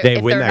win if they're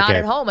not game.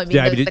 at home? I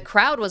mean, the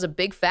crowd was a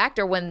big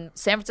factor when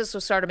San Francisco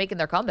started making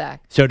their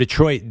comeback. So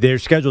Detroit, their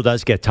schedule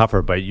does get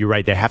tougher, but you're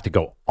right. They have to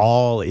go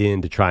all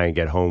in to try and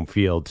get home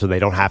field, so they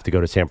don't have to go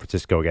to San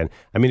Francisco again.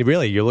 I mean,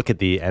 really, you look at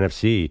the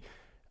NFC,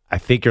 I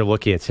think you're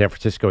looking at San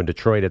Francisco and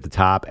Detroit at the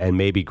top, and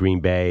maybe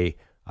Green Bay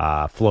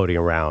floating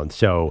around.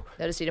 So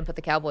notice you didn't put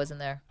the Cowboys in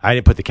there. I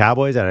didn't put the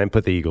Cowboys and I didn't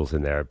put the Eagles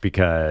in there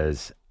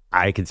because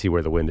I can see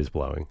where the wind is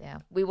blowing. Yeah,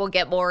 we will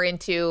get more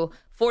into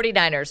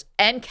 49ers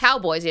and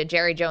Cowboys. You had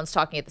Jerry Jones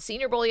talking at the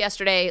Senior Bowl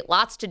yesterday.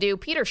 Lots to do.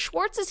 Peter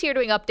Schwartz is here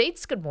doing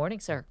updates. Good morning,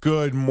 sir.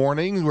 Good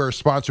morning. We're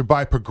sponsored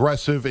by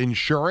Progressive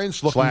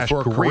Insurance. Looking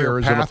for a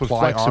career path with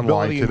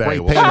flexibility and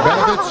great pay and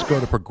benefits? Go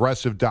to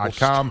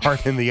Progressive.com.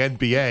 Start in the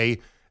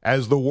NBA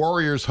as the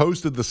Warriors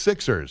hosted the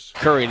Sixers.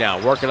 Curry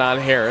now working on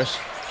Harris.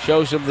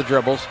 Shows him the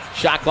dribbles.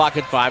 Shot clock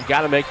at 5.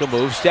 Got to make the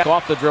move. Step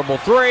off the dribble.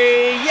 3.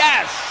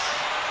 Yes!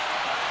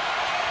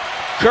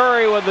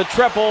 Curry with the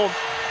triple.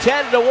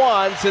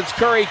 10-1 since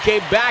Curry came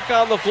back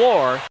on the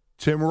floor.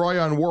 Tim Roy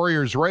on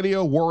Warriors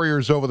Radio.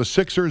 Warriors over the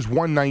Sixers,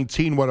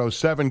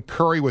 119-107.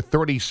 Curry with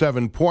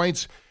 37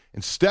 points.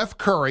 And Steph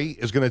Curry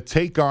is going to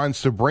take on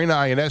Sabrina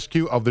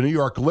Ionescu of the New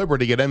York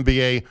Liberty at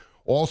NBA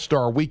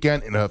All-Star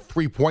Weekend in a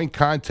three-point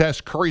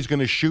contest. Curry's going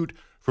to shoot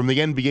from the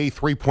NBA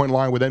three-point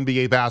line with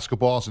NBA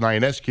basketballs. And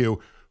Ionescu,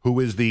 who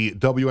is the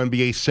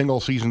WNBA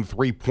single-season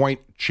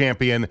three-point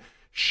champion,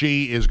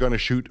 she is going to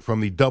shoot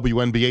from the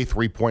WNBA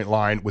three-point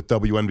line with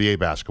WNBA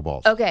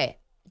basketballs. Okay.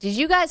 Did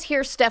you guys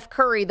hear Steph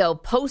Curry, though,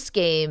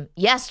 post-game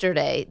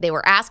yesterday? They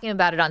were asking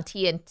about it on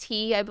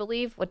TNT, I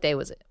believe. What day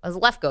was it? It was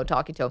Lefko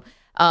talking to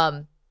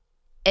him.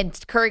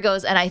 And Curry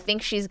goes, and I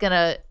think she's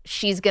gonna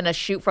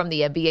shoot from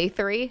the NBA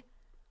three.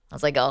 I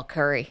was like, oh,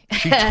 Curry.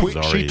 She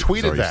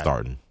tweeted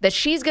that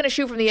she's going to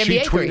shoot from the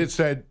NBA three. She tweeted,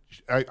 said,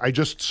 I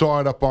just saw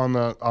it up on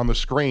the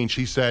screen.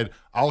 She said,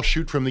 I'll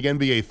shoot from the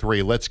NBA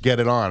three. Let's get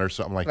it on, or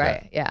something like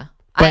that. Right, yeah.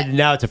 But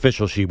now it's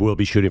official. She will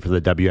be shooting from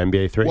the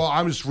WNBA three. Well,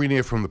 I'm just reading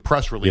it from the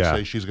press release.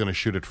 Say she's going to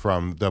shoot it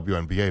from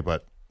WNBA,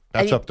 but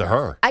that's up to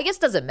her. I guess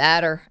doesn't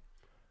matter.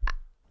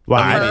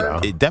 Well,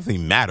 it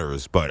definitely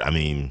matters, but I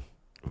mean,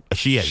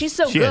 she's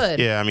so good.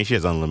 She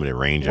has unlimited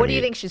range. What do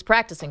you think she's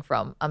practicing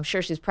from? I'm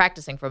sure she's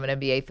practicing from an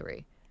NBA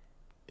three.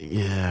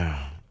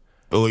 Yeah.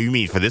 Oh, you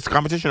mean for this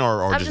competition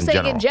or I'm just saying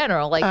in general? In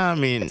general. Like, I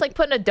mean, it's like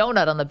putting a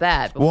donut on the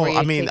bat. Well,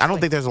 I mean, I don't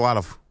think there's a lot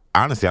of.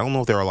 Honestly, I don't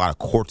know if there are a lot of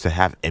courts that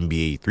have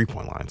NBA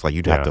three-point lines. Like,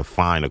 you'd have to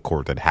find a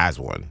court that has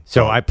one.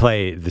 So I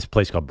play this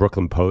place called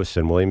Brooklyn Post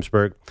in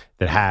Williamsburg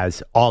that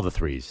has all the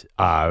threes.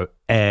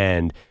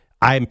 And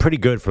I'm pretty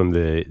good from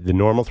the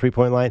normal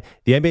three-point line.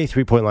 The NBA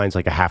three-point line is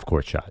like a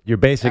half-court shot. You're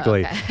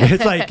basically,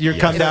 it's like you're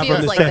coming down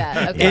from the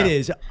set. Okay. It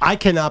is. I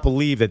cannot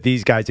believe that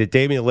these guys, that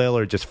Damian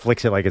Lillard just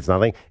flicks it like it's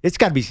nothing. It's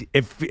got to be,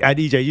 at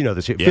EJ, you know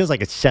this, it feels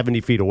like it's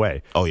 70 feet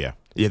away. Oh, yeah.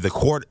 Yeah, the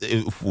court,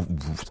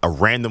 a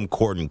random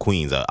court in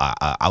Queens, a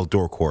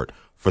outdoor court,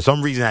 for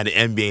some reason had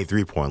an NBA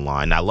three-point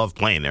line. I love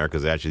playing there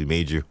because it actually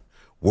made you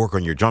work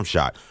on your jump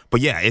shot.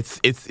 But yeah,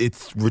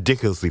 it's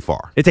ridiculously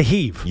far. It's a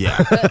heave. Yeah,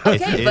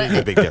 it is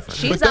a big difference.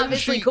 She's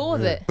obviously cool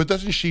with it. But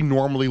doesn't she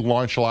normally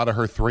launch a lot of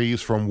her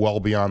threes from well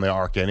beyond the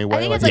arc anyway?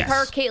 I think it's like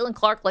her, Caitlin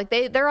Clark. Like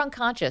they're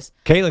unconscious.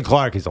 Caitlin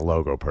Clark is a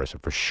logo person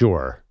for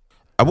sure.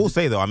 I will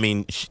say, though, I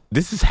mean,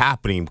 this is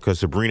happening because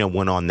Sabrina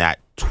went on that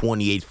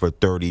 28 for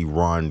 30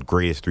 run,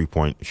 greatest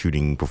three-point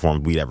shooting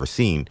performance we'd ever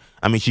seen.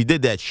 I mean, she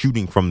did that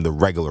shooting from the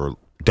regular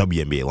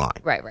WNBA line.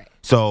 Right.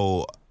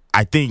 So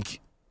I think,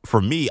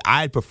 for me,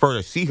 I'd prefer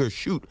to see her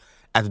shoot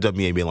at the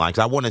WNBA line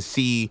because I want to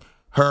see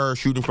her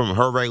shooting from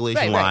her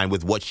regulation line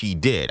with what she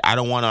did. I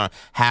don't want to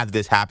have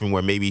this happen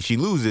where maybe she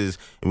loses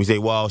and we say,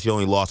 well, she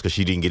only lost because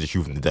she didn't get to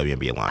shoot from the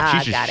WNBA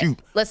line. She should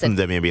shoot from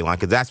the WNBA line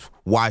because that's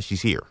why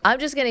she's here. I'm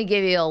just going to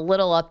give you a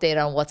little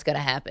update on what's going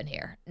to happen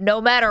here.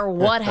 No matter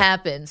what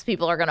happens,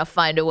 people are going to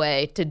find a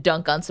way to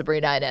dunk on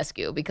Sabrina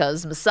Ionescu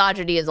because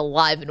misogyny is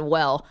alive and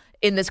well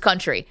in this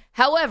country.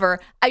 However,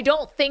 I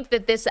don't think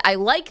that I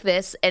like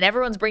this and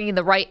everyone's bringing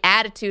the right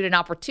attitude and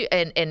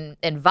opportunity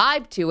and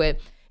vibe to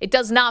it. It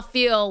does not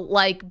feel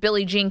like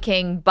Billie Jean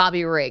King,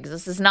 Bobby Riggs.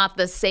 This is not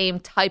the same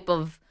type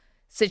of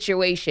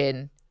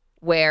situation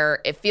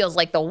where it feels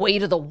like the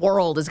weight of the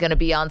world is going to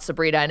be on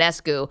Sabrina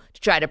Ionescu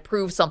to try to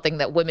prove something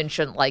that women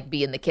shouldn't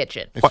be in the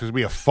kitchen. It's going to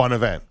be a fun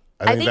event.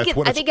 I think that's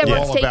what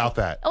it's all about.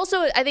 That also,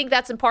 I think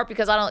that's in part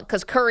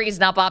because Curry's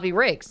not Bobby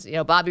Riggs.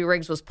 Bobby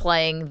Riggs was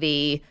playing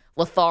the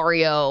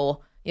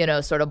Lothario,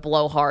 sort of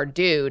blowhard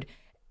dude.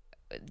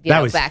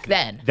 Back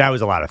then. That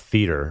was a lot of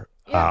theater.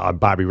 Yeah.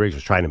 Bobby Riggs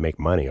was trying to make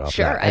money off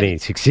sure, that, and he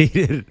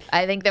succeeded.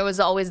 I think there was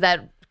always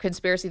that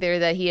conspiracy theory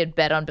that he had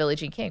bet on Billie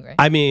Jean King, right?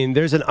 I mean,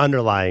 there's an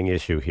underlying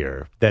issue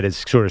here that is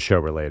sort of show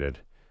related.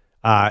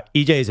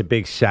 EJ is a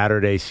big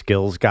Saturday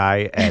skills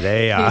guy at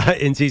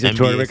a in-season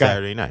tournament guy.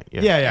 Saturday night.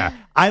 Yeah.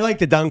 I like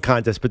the dunk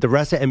contest, but the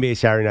rest of NBA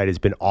Saturday night has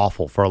been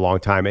awful for a long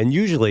time. And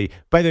usually,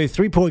 by the way,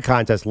 3-point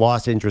contest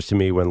lost interest to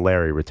me when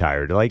Larry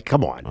retired. Like,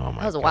 come on. Oh my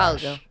that was a while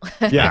ago.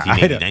 Yeah,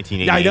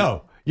 1980. I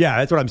know. Yeah,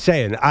 that's what I'm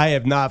saying. I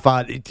have not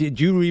thought. Did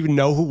you even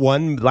know who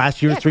won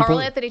last year's 3-point? Carl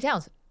Anthony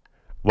Towns.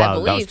 Wow,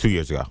 that was 2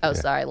 years ago. Oh,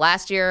 sorry.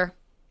 Last year.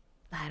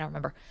 I don't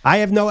remember.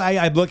 I'm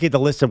looking at the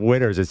list of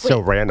winners. It's so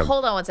random.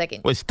 Hold on one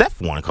second. Wait,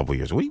 Steph won a couple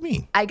years. What do you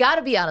mean? I got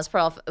to be honest,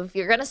 Perloff. If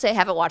you're going to say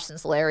haven't watched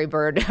since Larry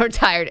Bird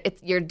retired,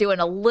 you're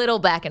doing a little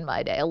back in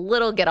my day, a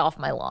little get off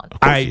my lawn.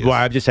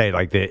 I'm just saying,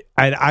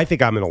 I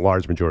think I'm in a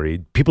large majority.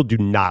 People do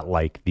not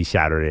like the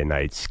Saturday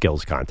night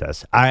skills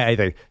contest. I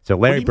think so.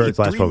 Larry Bird's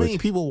last one was 3 million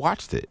people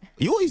watched it.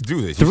 You always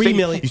do this. 3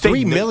 million.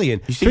 3 million.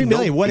 3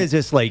 million. What is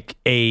this, like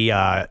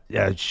a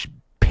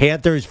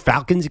Panthers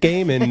Falcons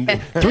game? And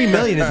 3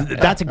 million,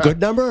 that's a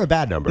good number or a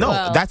bad number?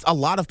 No, that's a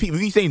lot of people.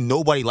 If you say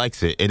nobody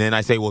likes it, and then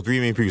I say, well, 3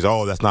 million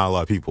people, that's not a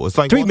lot of people. It's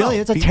like 3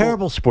 million. It's a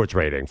terrible sports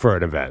rating for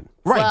an event.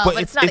 Right,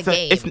 but it's not a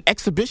game. It's an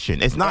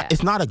exhibition. It's not.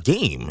 It's not a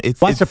game.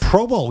 Why does the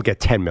Pro Bowl get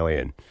 10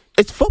 million?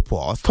 It's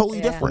football. It's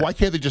totally different. Why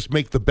can't they just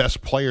make the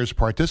best players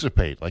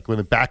participate? Like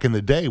back in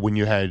the day when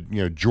you had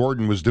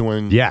Jordan was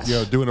doing doing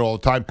it all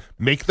the time.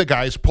 Make the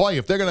guys play.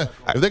 If they're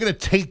gonna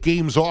take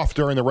games off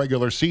during the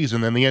regular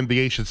season, then the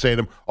NBA should say to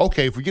them,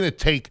 okay, if we're gonna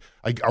take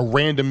a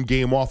random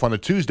game off on a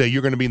Tuesday,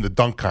 you're going to be in the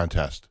dunk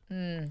contest.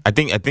 I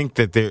think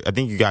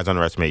you guys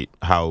underestimate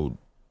how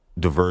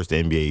diverse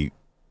the NBA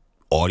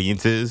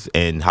audience is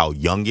and how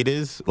young it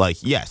is. Like,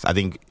 yes, I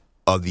think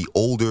of the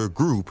older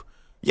group.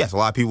 Yes, a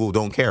lot of people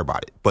don't care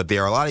about it, but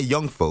there are a lot of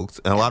young folks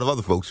and a lot of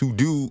other folks who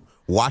do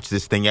watch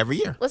this thing every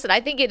year. Listen, I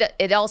think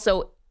it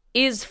also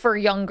is for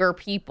younger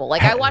people.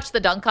 Like, I watch the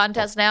dunk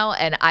contest now,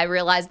 and I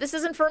realize this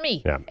isn't for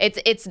me. Yeah.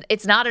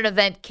 It's not an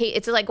event.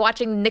 It's like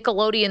watching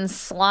Nickelodeon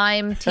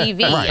slime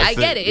TV. Right, I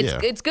get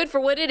it. It's good for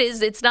what it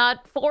is. It's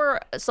not for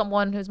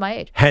someone who's my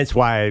age. Hence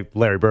why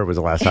Larry Bird was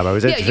the last time I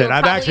was interested.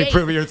 I'm actually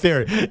proving your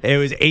theory. It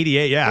was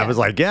 88. Yeah, I was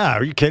like,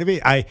 are you kidding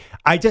me?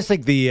 I just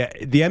think the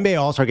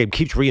NBA All-Star Game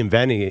keeps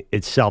reinventing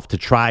itself to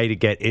try to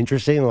get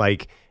interesting.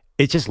 Like,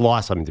 it just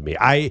lost something to me.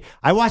 I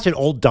watched an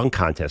old dunk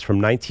contest from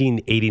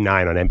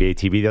 1989 on NBA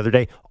TV the other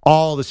day.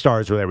 All the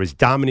stars were there. It was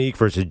Dominique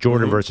versus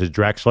Jordan versus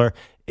Drexler.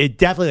 It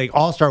definitely,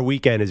 All-Star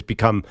Weekend has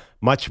become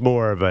much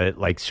more of a,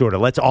 sort of,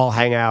 let's all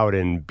hang out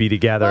and be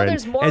together.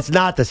 Well, and it's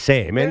not the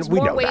same. There's and we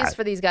more know ways that.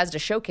 for these guys to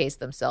showcase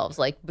themselves.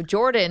 Like,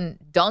 Jordan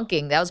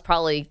dunking, that was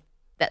probably...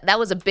 That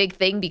was a big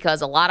thing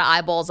because a lot of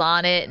eyeballs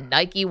on it, and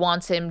Nike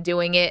wants him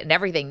doing it and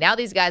everything. Now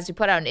these guys who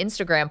put out an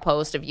Instagram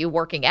post of you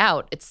working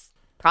out, it's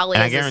probably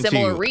has a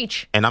similar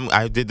reach. And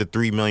I did the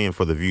 3 million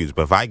for the views,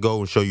 but if I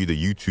go and show you the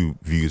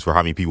YouTube views for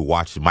how many people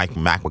watch Mac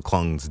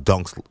McClung's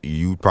dunks,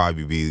 you'd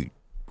probably be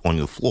on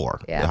the floor.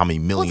 Yeah. How many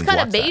millions? Well,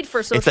 it's kind of made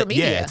for social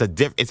media.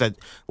 Yeah, it's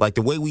like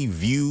the way we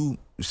view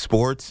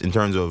sports in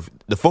terms of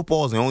the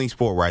football is the only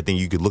sport where I think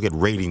you could look at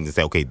ratings and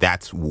say, okay,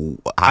 that's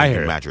how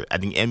you measure it. I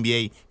think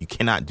NBA, you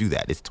cannot do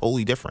that. It's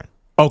totally different.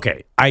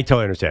 Okay, I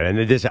totally understand.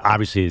 And this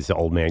obviously is the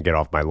old man get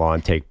off my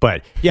lawn take,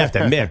 but you have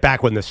to admit,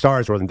 back when the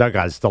stars were in the dunk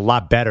guys, it's a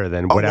lot better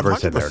than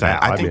whatever's in there now.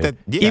 I think that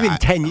even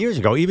 10 years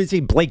ago, even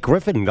see Blake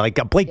Griffin,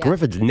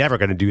 Griffin's never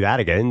going to do that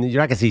again.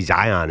 You're not going to see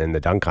Zion in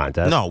the dunk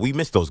contest. No, we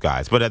missed those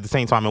guys, but at the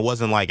same time, it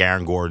wasn't like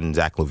Aaron Gordon,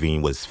 Zach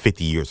LaVine was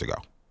 50 years ago.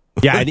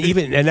 Yeah,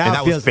 and now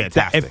that was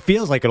fantastic. It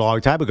feels like a long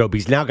time ago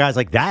because now guys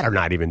like that are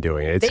not even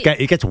doing it.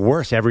 It gets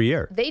worse every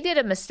year. They did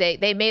a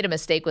mistake. They made a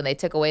mistake when they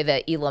took away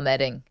the Elam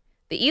ending.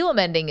 The Elam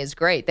ending is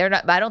great. They're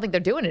not. I don't think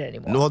they're doing it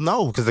anymore. Well,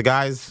 no, because the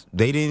guys,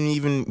 they didn't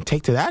even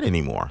take to that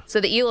anymore.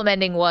 So the Elam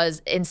ending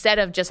was, instead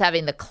of just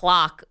having the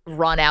clock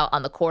run out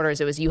on the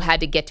quarters, it was you had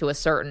to get to a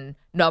certain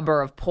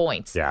number of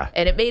points. Yeah.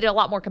 And it made it a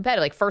lot more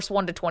competitive, like first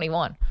 1 to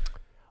 21.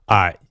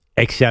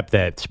 Except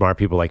that smart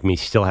people like me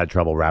still had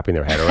trouble wrapping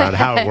their head around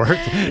how it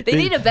worked. They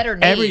need a better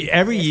name.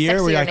 Every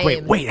year we're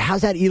like, wait,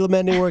 how's that Elam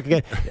ending work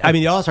again? I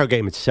mean, the All-Star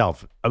game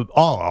itself,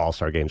 all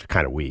All-Star games are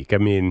kind of weak. I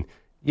mean,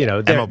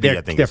 they're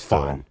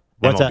fun.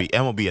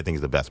 MLB, I think,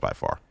 is the best by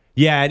far.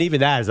 Yeah, and even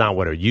that is not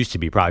what it used to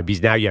be, probably,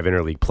 because now you have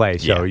interleague play,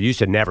 so you used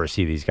to never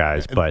see these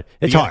guys, but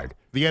it's hard.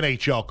 The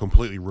NHL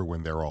completely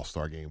ruined their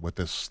All-Star game with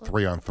this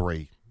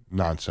 3-on-3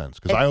 nonsense,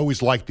 because I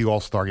always liked the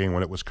All-Star game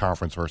when it was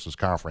conference versus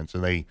conference,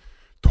 and they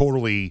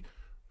totally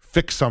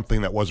fixed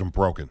something that wasn't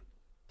broken.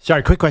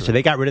 Sorry, quick question.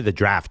 They got rid of the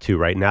draft, too,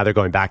 right? Now they're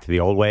going back to the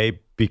old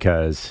way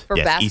because... For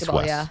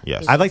basketball,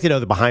 Yes. I'd like to know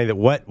the behind it.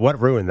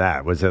 What ruined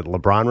that? Was it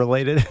LeBron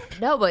related?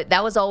 No, but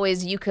that was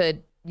always, you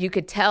could you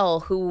could tell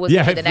who was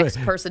going to be the next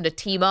person to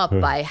team up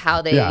by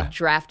how they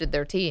drafted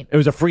their team. It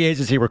was a free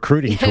agency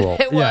recruiting tool.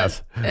 It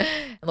was. And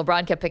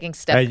LeBron kept picking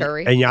Steph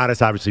Curry. And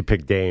Giannis obviously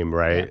picked Dame,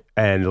 right?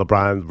 Yeah. And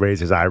LeBron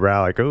raised his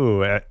eyebrow like,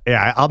 ooh,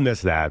 yeah, I'll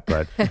miss that.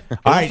 But all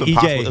right,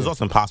 EJ. It was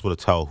also impossible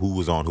to tell who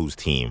was on whose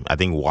team. I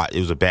think it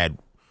was a bad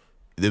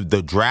 –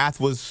 the draft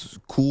was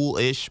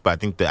cool-ish, but I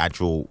think the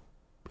actual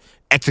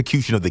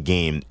execution of the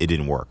game, it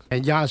didn't work.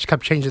 And Giannis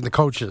kept changing the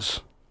coaches.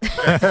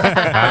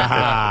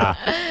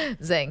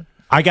 Zing.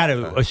 I got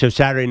to. So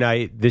Saturday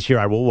night this year,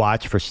 I will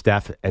watch for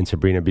Steph and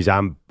Sabrina because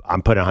I'm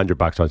putting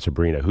 $100 on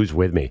Sabrina. Who's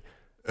with me?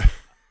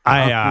 You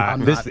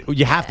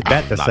have to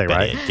bet this thing,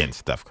 right? Against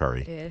Steph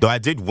Curry. Yeah. Though I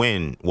did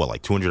win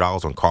like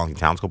 $200 on Carlton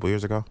Towns a couple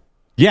years ago.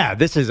 Yeah,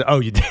 this is. Oh,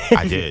 you did.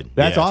 I did.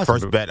 That's awesome.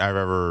 First bet I've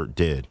ever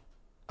did.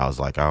 I was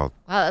like, I'll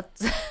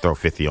throw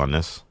 50 on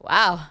this.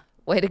 Wow,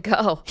 way to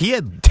go! He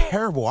had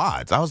terrible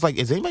odds. I was like,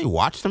 has anybody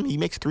watched him? He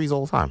makes threes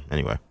all the time.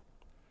 Anyway.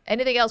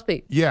 Anything else,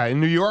 Pete? Yeah,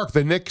 in New York,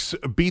 the Knicks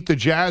beat the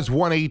Jazz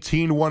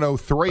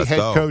 118-103. Head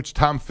coach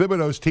Tom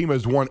Thibodeau's team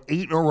has won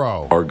 8 in a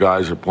row. Our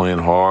guys are playing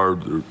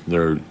hard.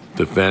 They're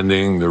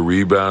defending. They're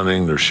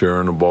rebounding. They're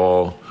sharing the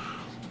ball.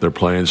 They're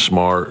playing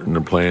smart, and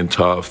they're playing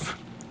tough.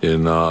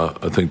 And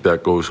I think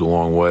that goes a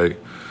long way.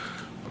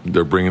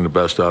 They're bringing the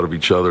best out of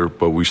each other,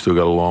 but we still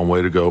got a long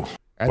way to go.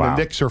 And the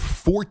Knicks are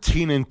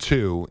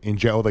 14-2 in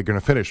January. They're going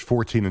to finish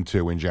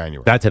 14-2 in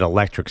January. That's an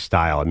electric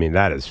style. I mean,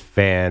 that is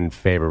fan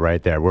favorite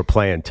right there. We're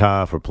playing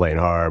tough. We're playing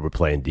hard. We're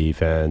playing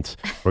defense.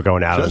 We're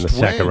going out in the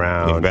second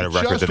round. Better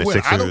record than the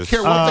Sixers. I don't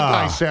care what the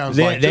guy sounds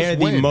like. They're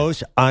the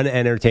most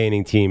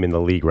unentertaining team in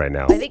the league right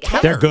now.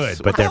 They're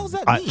good, but they're.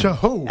 To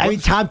who? I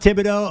mean, Tom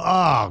Thibodeau.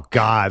 Oh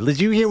God! Did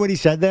you hear what he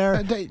said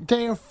there?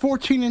 They are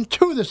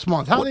 14-2 this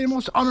month. How are they the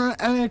most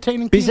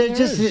unentertaining team?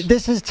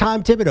 This is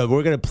Tom Thibodeau.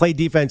 We're going to play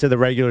defense in the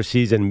regular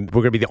season.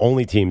 We're going to be the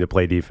only team to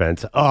play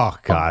defense. Oh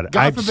God!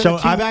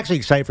 I'm actually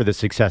excited for the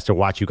success to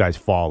watch you guys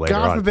fall later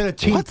on. God forbid a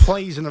team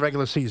plays in the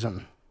regular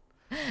season.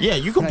 Yeah,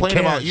 you complain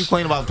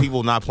about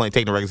people not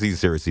taking the regular season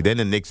seriously. Then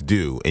the Knicks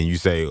do, and you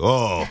say,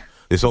 "Oh,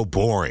 it's so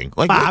boring."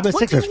 Like I'm a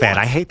Sixers fan.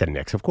 I hate the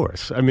Knicks, of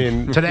course. I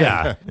mean,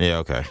 today. Yeah,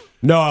 okay.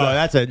 No,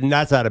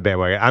 that's not a bad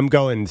way. I'm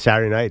going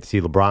Saturday night to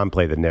see LeBron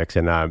play the Knicks,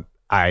 and I'm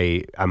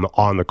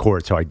on the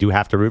court, so I do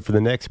have to root for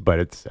the Knicks,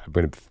 but I'm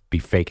going to be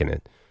faking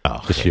it.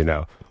 Oh, just so you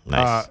know.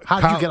 Nice.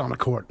 How did you get on the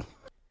court?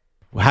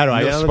 How do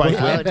I get on the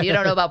court? Oh, you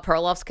don't know about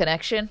Perloff's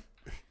connection?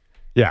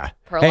 Yeah.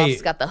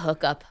 Perloff's got the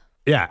hookup.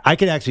 Yeah, I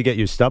could actually get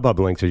you a StubHub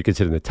link so you can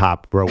sit in the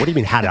top row. What do you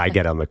mean, how did I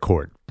get on the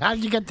court? How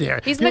did you get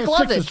there? He's You're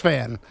McLovin. a Sixers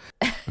fan.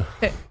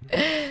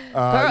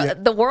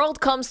 The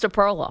world comes to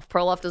Perloff.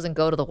 Perloff doesn't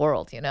go to the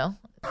world, you know?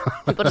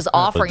 People just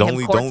offering him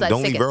courtside tickets.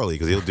 Don't leave early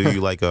because he'll do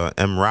you like a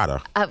M.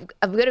 Rada. I'm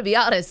going to be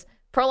honest.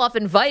 Perloff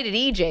invited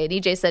EJ, and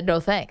EJ said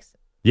no thanks.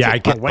 Yeah, I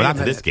can't wait. Not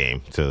to this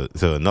game, to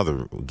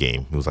another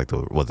game. It was like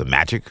was it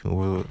Magic?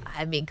 I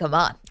mean, come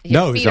on.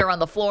 Your feet are on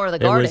the floor of the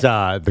garden. It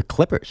was the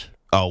Clippers.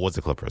 Oh, what's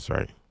the Clippers,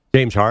 right?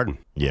 James Harden.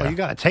 Yeah. Oh, you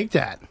got to take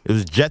that. It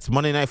was Jets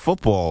Monday Night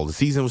Football. The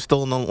season was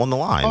still on the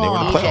line. They were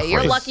in the playoff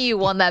You're race. lucky you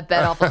won that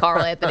bet off of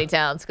Karl Anthony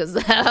Towns because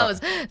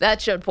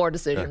that showed poor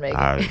decision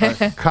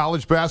making.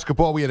 College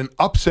basketball, we had an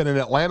upset in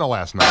Atlanta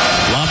last night.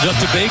 Lobbed up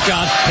to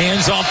Bacon.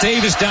 Hands off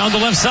Davis down the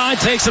left side.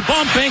 Takes a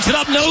bump. Banks it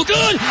up. No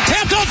good.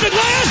 Tapped off at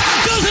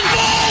last. Doesn't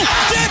fall.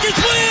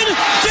 Jackets win.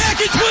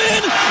 Jackets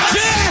win.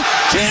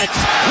 Jackets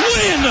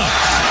win.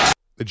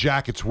 The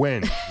Jackets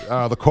win.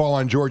 The call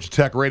on Georgia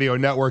Tech Radio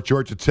Network.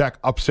 Georgia Tech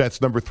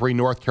upsets number 3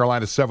 North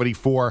Carolina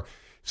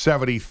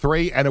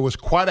 74-73. And it was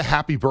quite a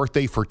happy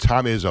birthday for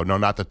Tom Izzo. No,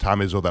 not the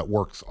Tom Izzo that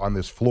works on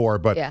this floor,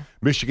 but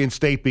Michigan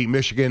State beat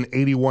Michigan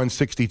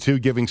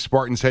 81-62, giving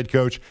Spartans head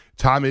coach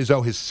Tom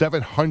Izzo his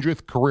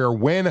 700th career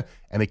win.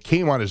 And it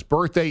came on his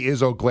birthday.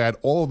 Izzo glad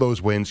all of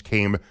those wins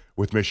came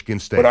with Michigan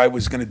State. What I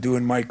was going to do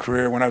in my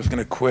career, when I was going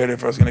to quit,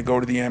 if I was going to go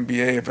to the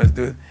NBA, if I was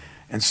doing,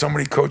 and so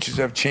many coaches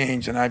have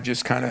changed, and I've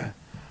just kind of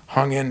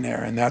hung in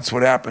there, and that's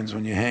what happens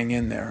when you hang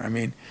in there. I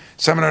mean,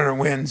 700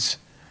 wins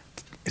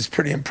is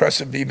pretty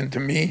impressive even to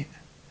me,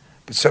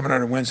 but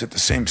 700 wins at the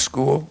same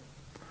school,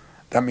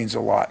 that means a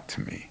lot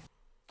to me.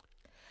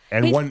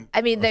 And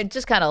they're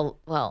just kind of,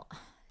 well,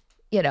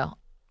 you know,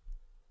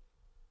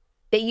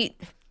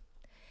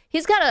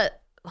 he's got a,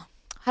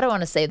 how do I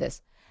want to say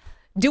this?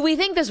 Do we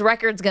think this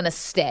record's going to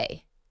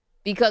stay?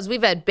 Because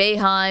we've had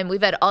Boeheim,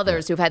 we've had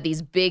others who've had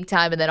these big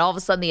time, and then all of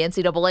a sudden the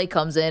NCAA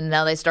comes in, and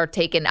now they start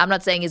taking. I'm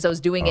not saying Izzo's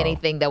doing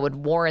anything that would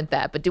warrant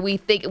that, but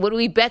would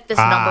we bet this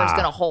number is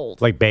going to hold?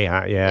 Like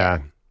Boeheim, yeah.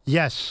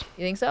 Yes.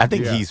 You think so? I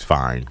think he's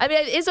fine. I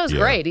mean, Izzo's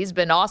great. He's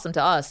been awesome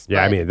to us.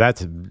 Yeah,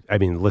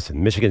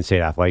 listen, Michigan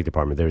State Athletic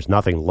Department, there's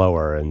nothing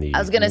lower in the... I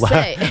was going to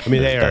say. I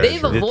mean,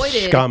 they've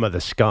avoided... scum of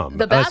the scum.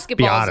 The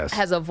basketball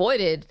has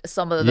avoided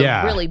some of the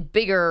really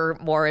bigger,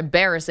 more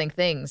embarrassing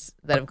things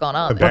that have gone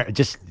on there.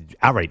 Just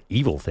outright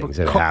evil things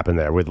that have happened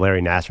there with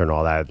Larry Nassar and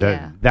all that.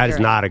 That is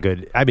not a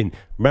good... I mean,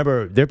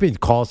 remember, there have been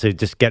calls to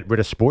just get rid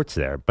of sports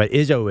there, but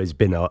Izzo has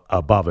been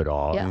above it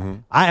all. Yeah.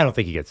 I don't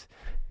think he gets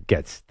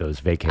gets those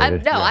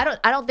vacated.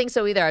 I don't think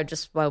so either. I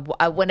just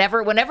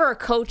whenever a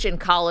coach in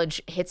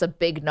college hits a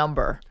big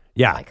number,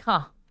 yeah, like,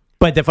 huh.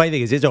 But the funny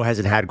thing is, Izzo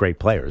hasn't had great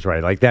players,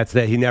 right? Like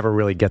he never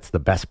really gets the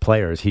best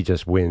players. He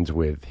just wins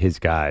with his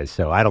guys.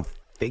 So I don't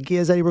think he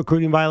has any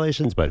recruiting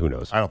violations, but who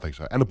knows? I don't think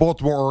so. And the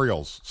Baltimore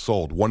Orioles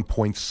sold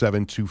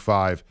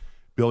 $1.725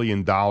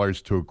 billion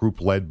to a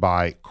group led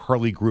by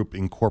Curly Group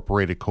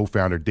Incorporated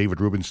co-founder David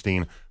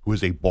Rubenstein, who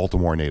is a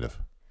Baltimore native.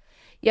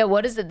 Yeah,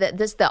 what is it?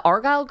 This the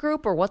Argyle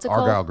Group, or what's it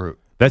called? Argyle Group.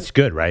 That's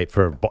good, right?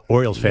 For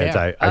Orioles fans,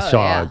 Yeah. I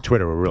saw on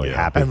Twitter were really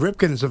happy. And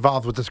Ripken's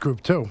involved with this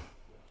group, too.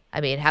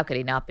 I mean, how could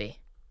he not be?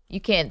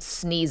 You can't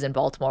sneeze in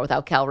Baltimore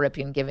without Cal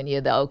Ripken giving you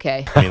the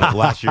okay. I mean,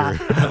 last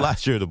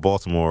year the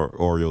Baltimore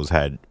Orioles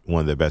had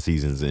one of their best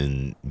seasons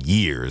in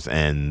years,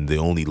 and the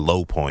only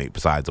low point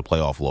besides the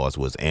playoff loss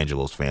was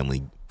Angelo's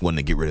family wanting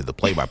to get rid of the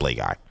play-by-play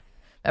guy.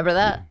 Remember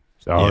that?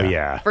 Oh,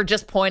 yeah. For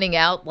just pointing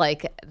out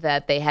like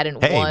that they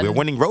hadn't Hey, won. we're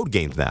winning road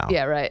games now.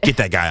 Yeah, right. Get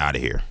that guy out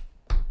of here.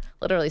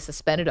 Literally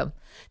suspended him.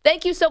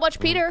 Thank you so much,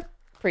 Peter.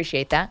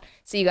 Appreciate that.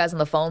 See you guys on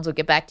the phones. We'll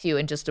get back to you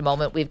in just a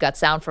moment. We've got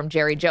sound from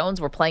Jerry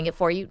Jones. We're playing it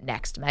for you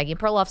next. Maggie and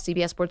Perloff,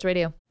 CBS Sports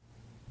Radio.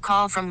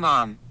 Call from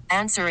mom.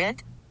 Answer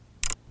it.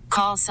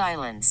 Call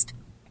silenced.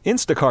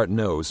 Instacart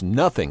knows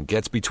nothing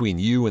gets between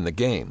you and the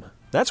game.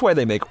 That's why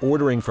they make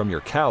ordering from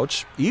your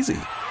couch easy.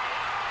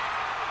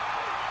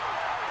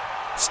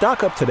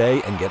 Stock up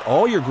today and get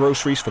all your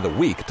groceries for the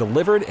week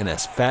delivered in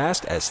as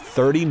fast as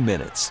 30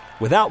 minutes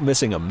without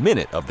missing a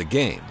minute of the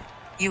game.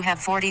 You have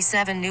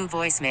 47 new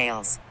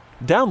voicemails.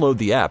 Download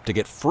the app to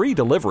get free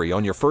delivery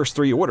on your first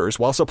 3 orders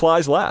while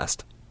supplies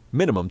last.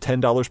 Minimum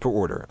 $10 per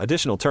order.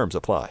 Additional terms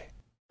apply.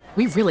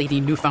 We really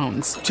need new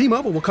phones.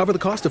 T-Mobile will cover the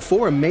cost of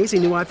 4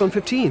 amazing new iPhone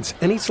 15s,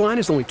 and each line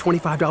is only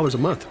 $25 a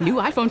month. New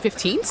iPhone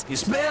 15s?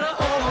 It's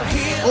better over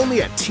here.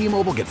 Only at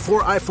T-Mobile, get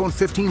 4 iPhone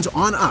 15s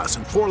on us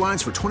and 4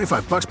 lines for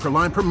 $25 per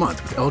line per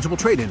month with eligible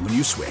trade-in when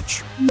you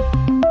switch.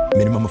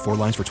 Minimum of 4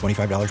 lines for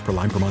 $25 per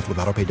line per month with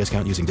autopay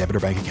discount using debit or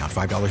bank account.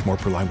 $5 more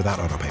per line without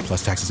autopay,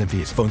 plus taxes and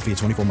fees. Phone fee at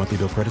 24 monthly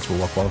bill credits for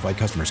well-qualified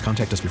customers.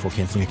 Contact us before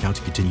canceling account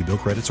to continue bill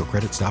credits or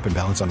credit stop and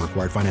balance on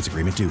required finance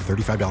agreement due.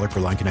 $35 per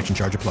line connection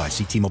charge applies.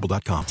 See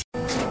T-Mobile.com.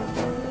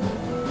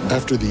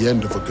 After the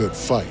end of a good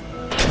fight,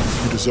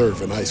 you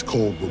deserve an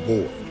ice-cold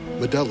reward.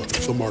 Modelo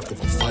is the mark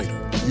of a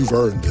fighter. You've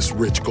earned this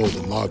rich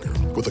golden lager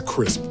with a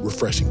crisp,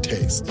 refreshing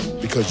taste.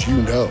 Because you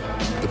know,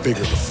 the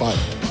bigger the fight,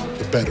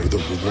 the better the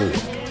reward.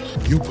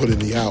 You put in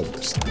the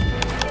hours,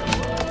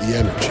 the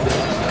energy,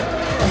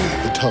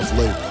 the tough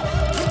labor.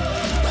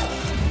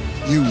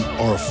 You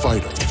are a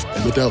fighter,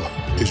 and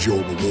Modelo is your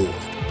reward.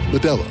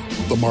 Modelo,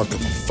 the mark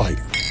of a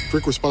fighter.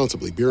 Drink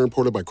responsibly. Beer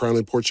imported by Crown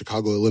Imports,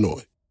 Chicago,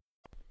 Illinois.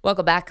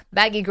 Welcome back.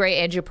 Maggie Gray,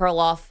 Andrew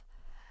Perloff.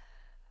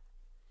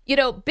 You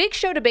know, big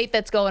show debate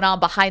that's going on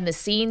behind the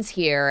scenes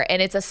here,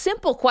 and it's a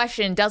simple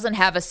question, doesn't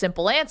have a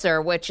simple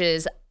answer, which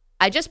is,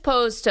 I just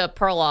posed to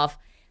Perloff,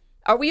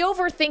 are we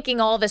overthinking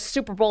all this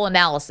Super Bowl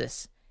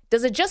analysis?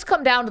 Does it just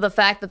come down to the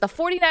fact that the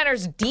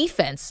 49ers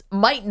defense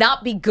might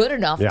not be good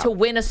enough to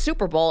win a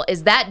Super Bowl?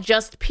 Is that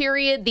just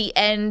period, the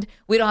end?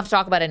 We don't have to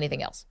talk about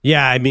anything else.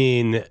 Yeah, I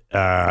mean,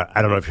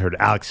 I don't know if you heard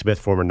Alex Smith,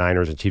 former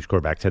Niners and Chiefs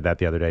quarterback, said that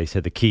the other day. He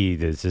said the key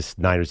is this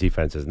Niners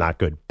defense is not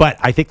good. But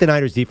I think the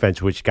Niners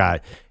defense, which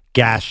got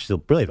gashed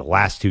really the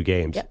last 2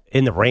 games,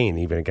 in the rain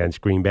even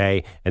against Green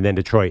Bay and then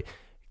Detroit,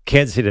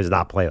 Kansas City does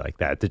not play like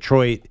that.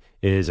 Detroit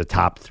is a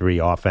top 3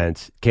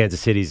 offense.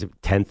 Kansas City's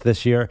 10th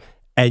this year.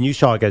 And you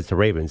saw against the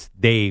Ravens,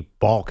 they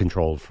ball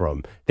controlled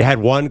they had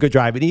one good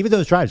drive, and even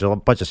those drives are a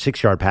bunch of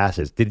 6-yard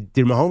passes. Did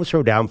Mahomes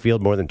throw downfield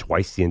more than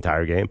twice the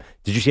entire game?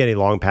 Did you see any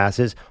long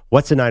passes?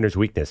 What's the Niners'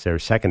 weakness? Their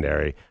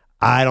secondary.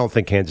 I don't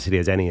think Kansas City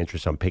has any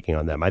interest on picking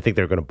on them. I think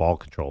they're going to ball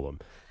control them.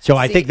 So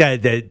I think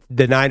that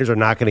the Niners are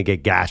not going to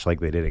get gashed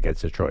like they did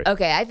against Detroit.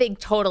 Okay, I think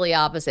totally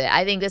opposite.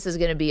 I think this is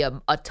going to be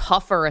a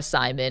tougher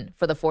assignment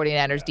for the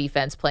 49ers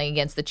defense playing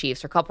against the Chiefs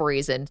for a couple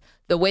reasons.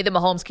 The way that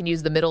Mahomes can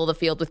use the middle of the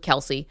field with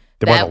Kelsey.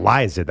 The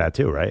Lions did that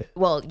too, right?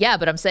 Well, yeah,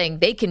 but I'm saying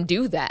they can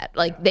do that.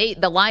 Like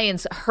the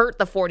Lions hurt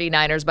the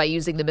 49ers by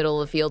using the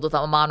middle of the field with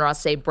Amon-Ra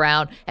St.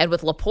 Brown and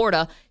with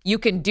Laporta. You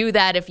can do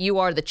that if you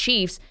are the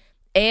Chiefs,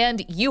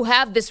 and you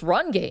have this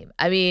run game.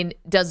 I mean,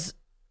 does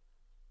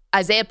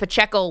Isaiah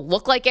Pacheco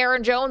look like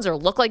Aaron Jones or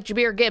look like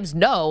Jahmyr Gibbs?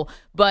 No,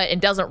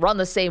 and doesn't run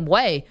the same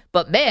way.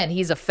 But, man,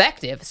 he's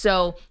effective.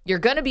 So you're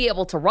going to be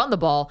able to run the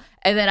ball.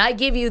 And then I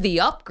give you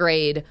the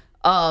upgrade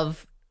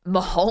of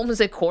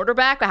Mahomes at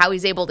quarterback, how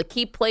he's able to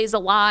keep plays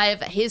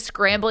alive, his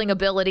scrambling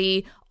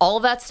ability, all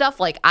of that stuff.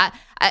 Like,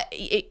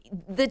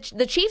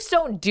 the Chiefs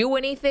don't do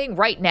anything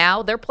right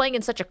now. They're playing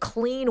in such a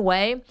clean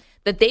way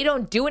that they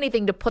don't do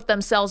anything to put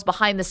themselves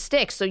behind the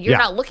sticks. So you're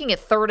not looking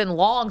at 3rd and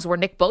longs where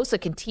Nick Bosa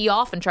can tee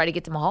off and try to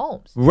get to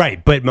Mahomes.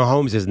 Right, but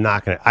Mahomes is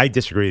not going to – I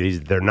disagree.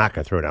 They're not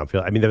going to throw it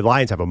downfield. I mean, the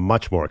Lions have a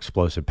much more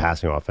explosive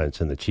passing offense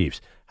than the Chiefs.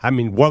 I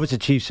mean, what was the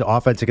Chiefs'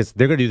 offense against –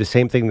 they're going to do the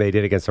same thing they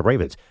did against the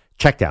Ravens.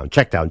 Check down,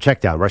 check down,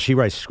 check down. Rashee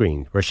Rice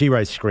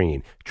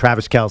screen,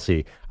 Travis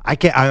Kelce.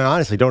 I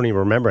honestly don't even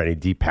remember any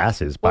deep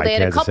passes by Kansas City.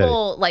 They had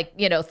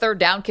a couple, third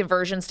down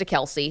conversions to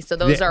Kelsey. So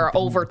those are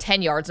over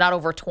 10 yards, not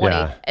over 20.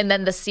 Yeah. And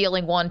then the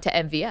ceiling one to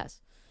MVS.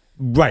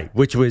 Right,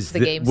 which was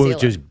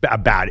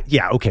about it.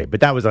 Yeah, okay,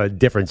 but that was a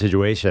different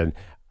situation.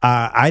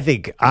 I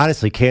think,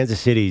 honestly, Kansas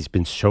City's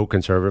been so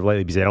conservative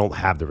lately because they don't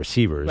have the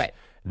receivers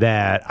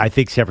that I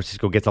think San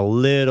Francisco gets a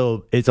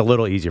little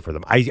easier for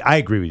them. I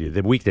agree with you.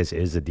 The weakness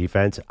is the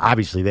defense.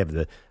 Obviously, they have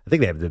the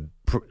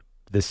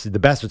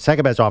best,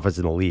 second best offense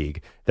in the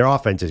league. Their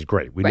offense is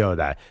great. We know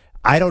that.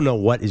 I don't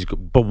know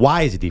but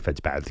why is the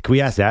defense bad? Can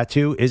we ask that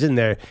too? Isn't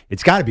there?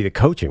 It's got to be the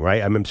coaching,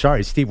 right? I'm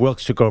sorry. Steve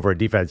Wilkes took over a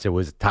defense that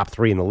was top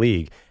 3 in the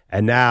league,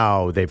 and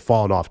now they've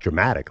fallen off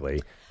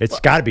dramatically. It's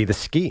got to be the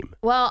scheme.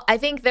 Well, I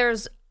think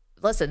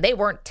they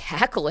weren't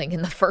tackling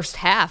in the first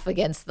half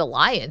against the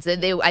Lions.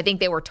 I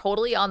think they were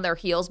totally on their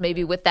heels,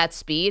 maybe with that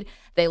speed.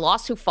 They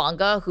lost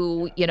Hufanga,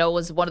 who,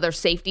 was one of their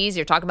safeties.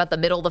 You're talking about the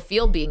middle of the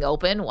field being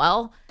open.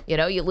 Well,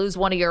 you lose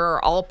one of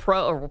your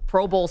all-pro or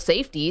Pro Bowl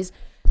safeties.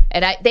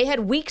 And they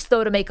had weeks,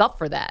 though, to make up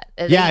for that.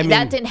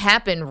 That didn't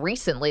happen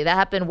recently. That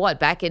happened,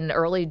 back in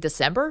early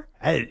December?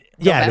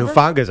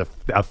 Hufanga's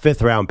a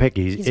fifth-round pick.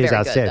 He's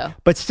outstanding. Good,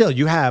 but still,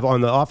 you have,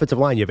 on the offensive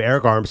line, you have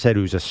Eric Armstead,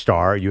 who's a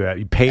star.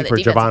 You pay for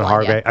Javon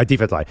Hargrave.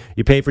 Defensive line.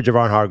 You pay for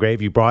Javon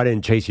Hargrave. You brought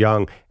in Chase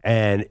Young,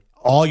 and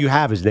all you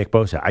have is Nick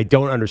Bosa. I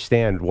don't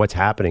understand what's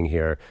happening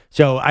here.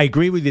 So I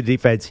agree with you, the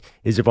defense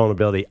is a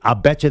vulnerability. I'll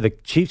bet you the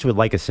Chiefs would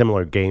like a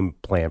similar game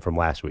plan from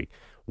last week.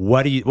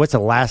 What's the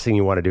last thing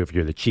you want to do if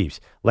you're the Chiefs?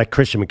 Let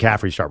Christian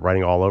McCaffrey start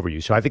running all over you.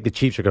 So I think the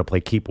Chiefs are going to play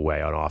keep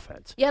away on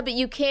offense. Yeah, but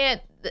you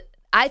can't.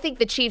 I think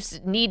the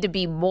Chiefs need to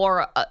be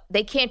more.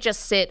 They can't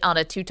just sit on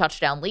a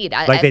 2-touchdown lead.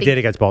 They did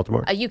against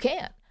Baltimore? You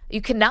can't.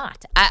 You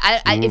cannot.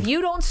 If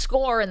you don't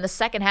score in the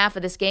second half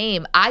of this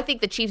game, I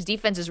think the Chiefs'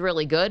 defense is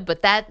really good,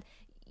 but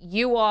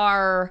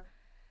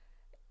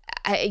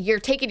you're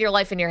taking your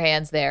life in your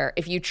hands there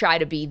if you try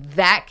to be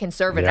that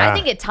conservative. Yeah. I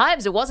think at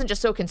times it wasn't just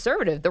so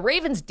conservative. The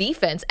Ravens'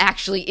 defense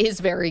actually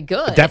is very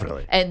good.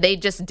 Definitely. And they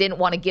just didn't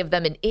want to give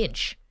them an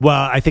inch.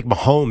 Well, I think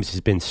Mahomes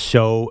has been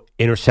so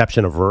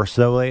interception averse,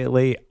 though,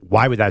 lately.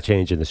 Why would that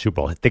change in the Super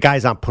Bowl? The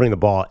guy's not putting the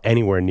ball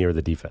anywhere near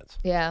the defense.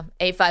 Yeah.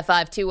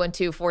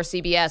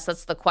 855-212-4CBS.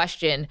 That's the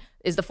question.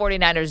 Is the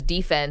 49ers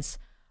defense...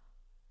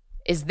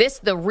 Is this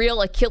the real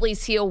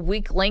Achilles heel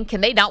weak link? Can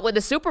they not win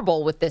the Super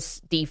Bowl with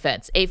this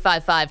defense?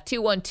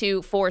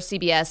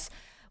 855-212-4CBS.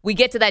 We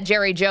get to that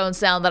Jerry Jones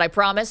sound that I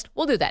promised.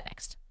 We'll do that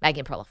next. Maggie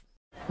and Perloff.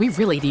 We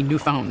really need new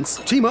phones.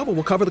 T-Mobile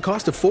will cover the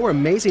cost of 4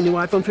 amazing new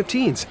iPhone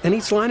 15s, and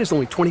each line is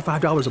only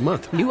 $25 a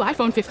month. New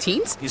iPhone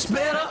 15s? It's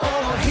better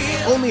over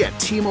here. Only at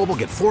T-Mobile,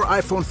 get 4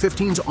 iPhone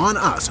 15s on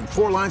us and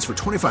 4 lines for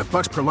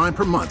 $25 per line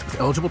per month with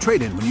eligible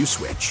trade-in when you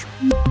switch.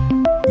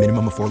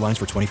 Minimum of 4 lines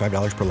for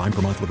 $25 per line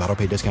per month with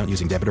autopay discount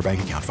using debit or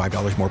bank account.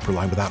 $5 more per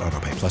line without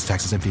autopay, plus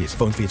taxes and fees.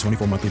 Phone fee at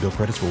 24 monthly bill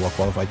credits for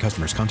well-qualified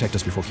customers. Contact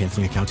us before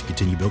canceling account to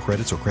continue bill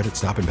credits or credit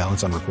stop and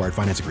balance on required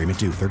finance agreement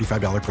due.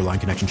 $35 per line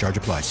connection charge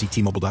applies. See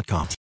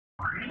T-Mobile.com.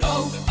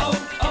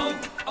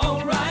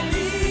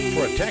 O'Reilly.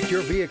 Protect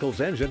your vehicle's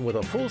engine with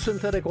a full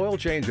synthetic oil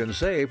change and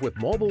save with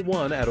Mobile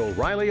One at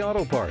O'Reilly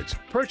Auto Parts.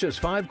 Purchase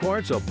 5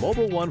 quarts of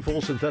Mobile One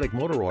full synthetic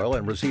motor oil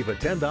and receive a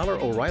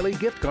 $10 O'Reilly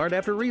gift card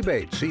after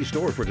rebate. See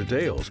store for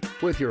details.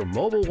 With your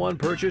Mobile One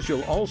purchase,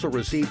 you'll also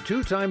receive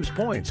 2 times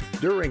points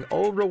during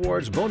O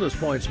Rewards Bonus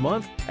Points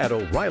Month at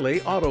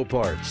O'Reilly Auto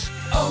Parts.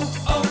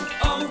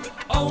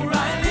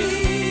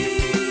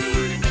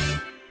 O'Reilly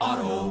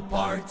Auto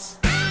Parts.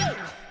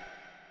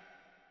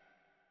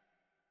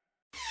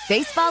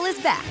 Baseball is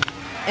back,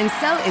 and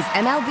so is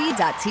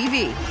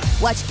MLB.tv.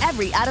 Watch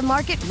every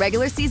out-of-market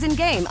regular season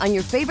game on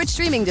your favorite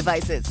streaming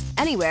devices,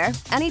 anywhere,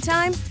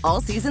 anytime,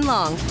 all season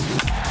long.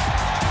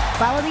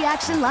 Follow the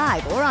action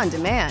live or on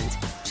demand.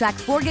 Track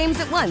 4 games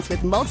at once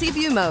with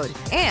multi-view mode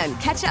and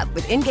catch up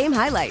with in-game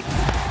highlights.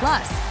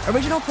 Plus,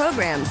 original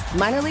programs,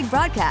 minor league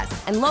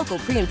broadcasts, and local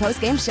pre- and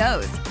post-game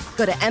shows.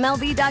 Go to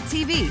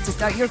MLB.tv to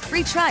start your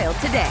free trial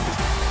today.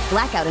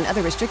 Blackout and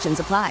other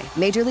restrictions apply.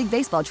 Major League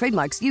Baseball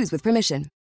trademarks used with permission.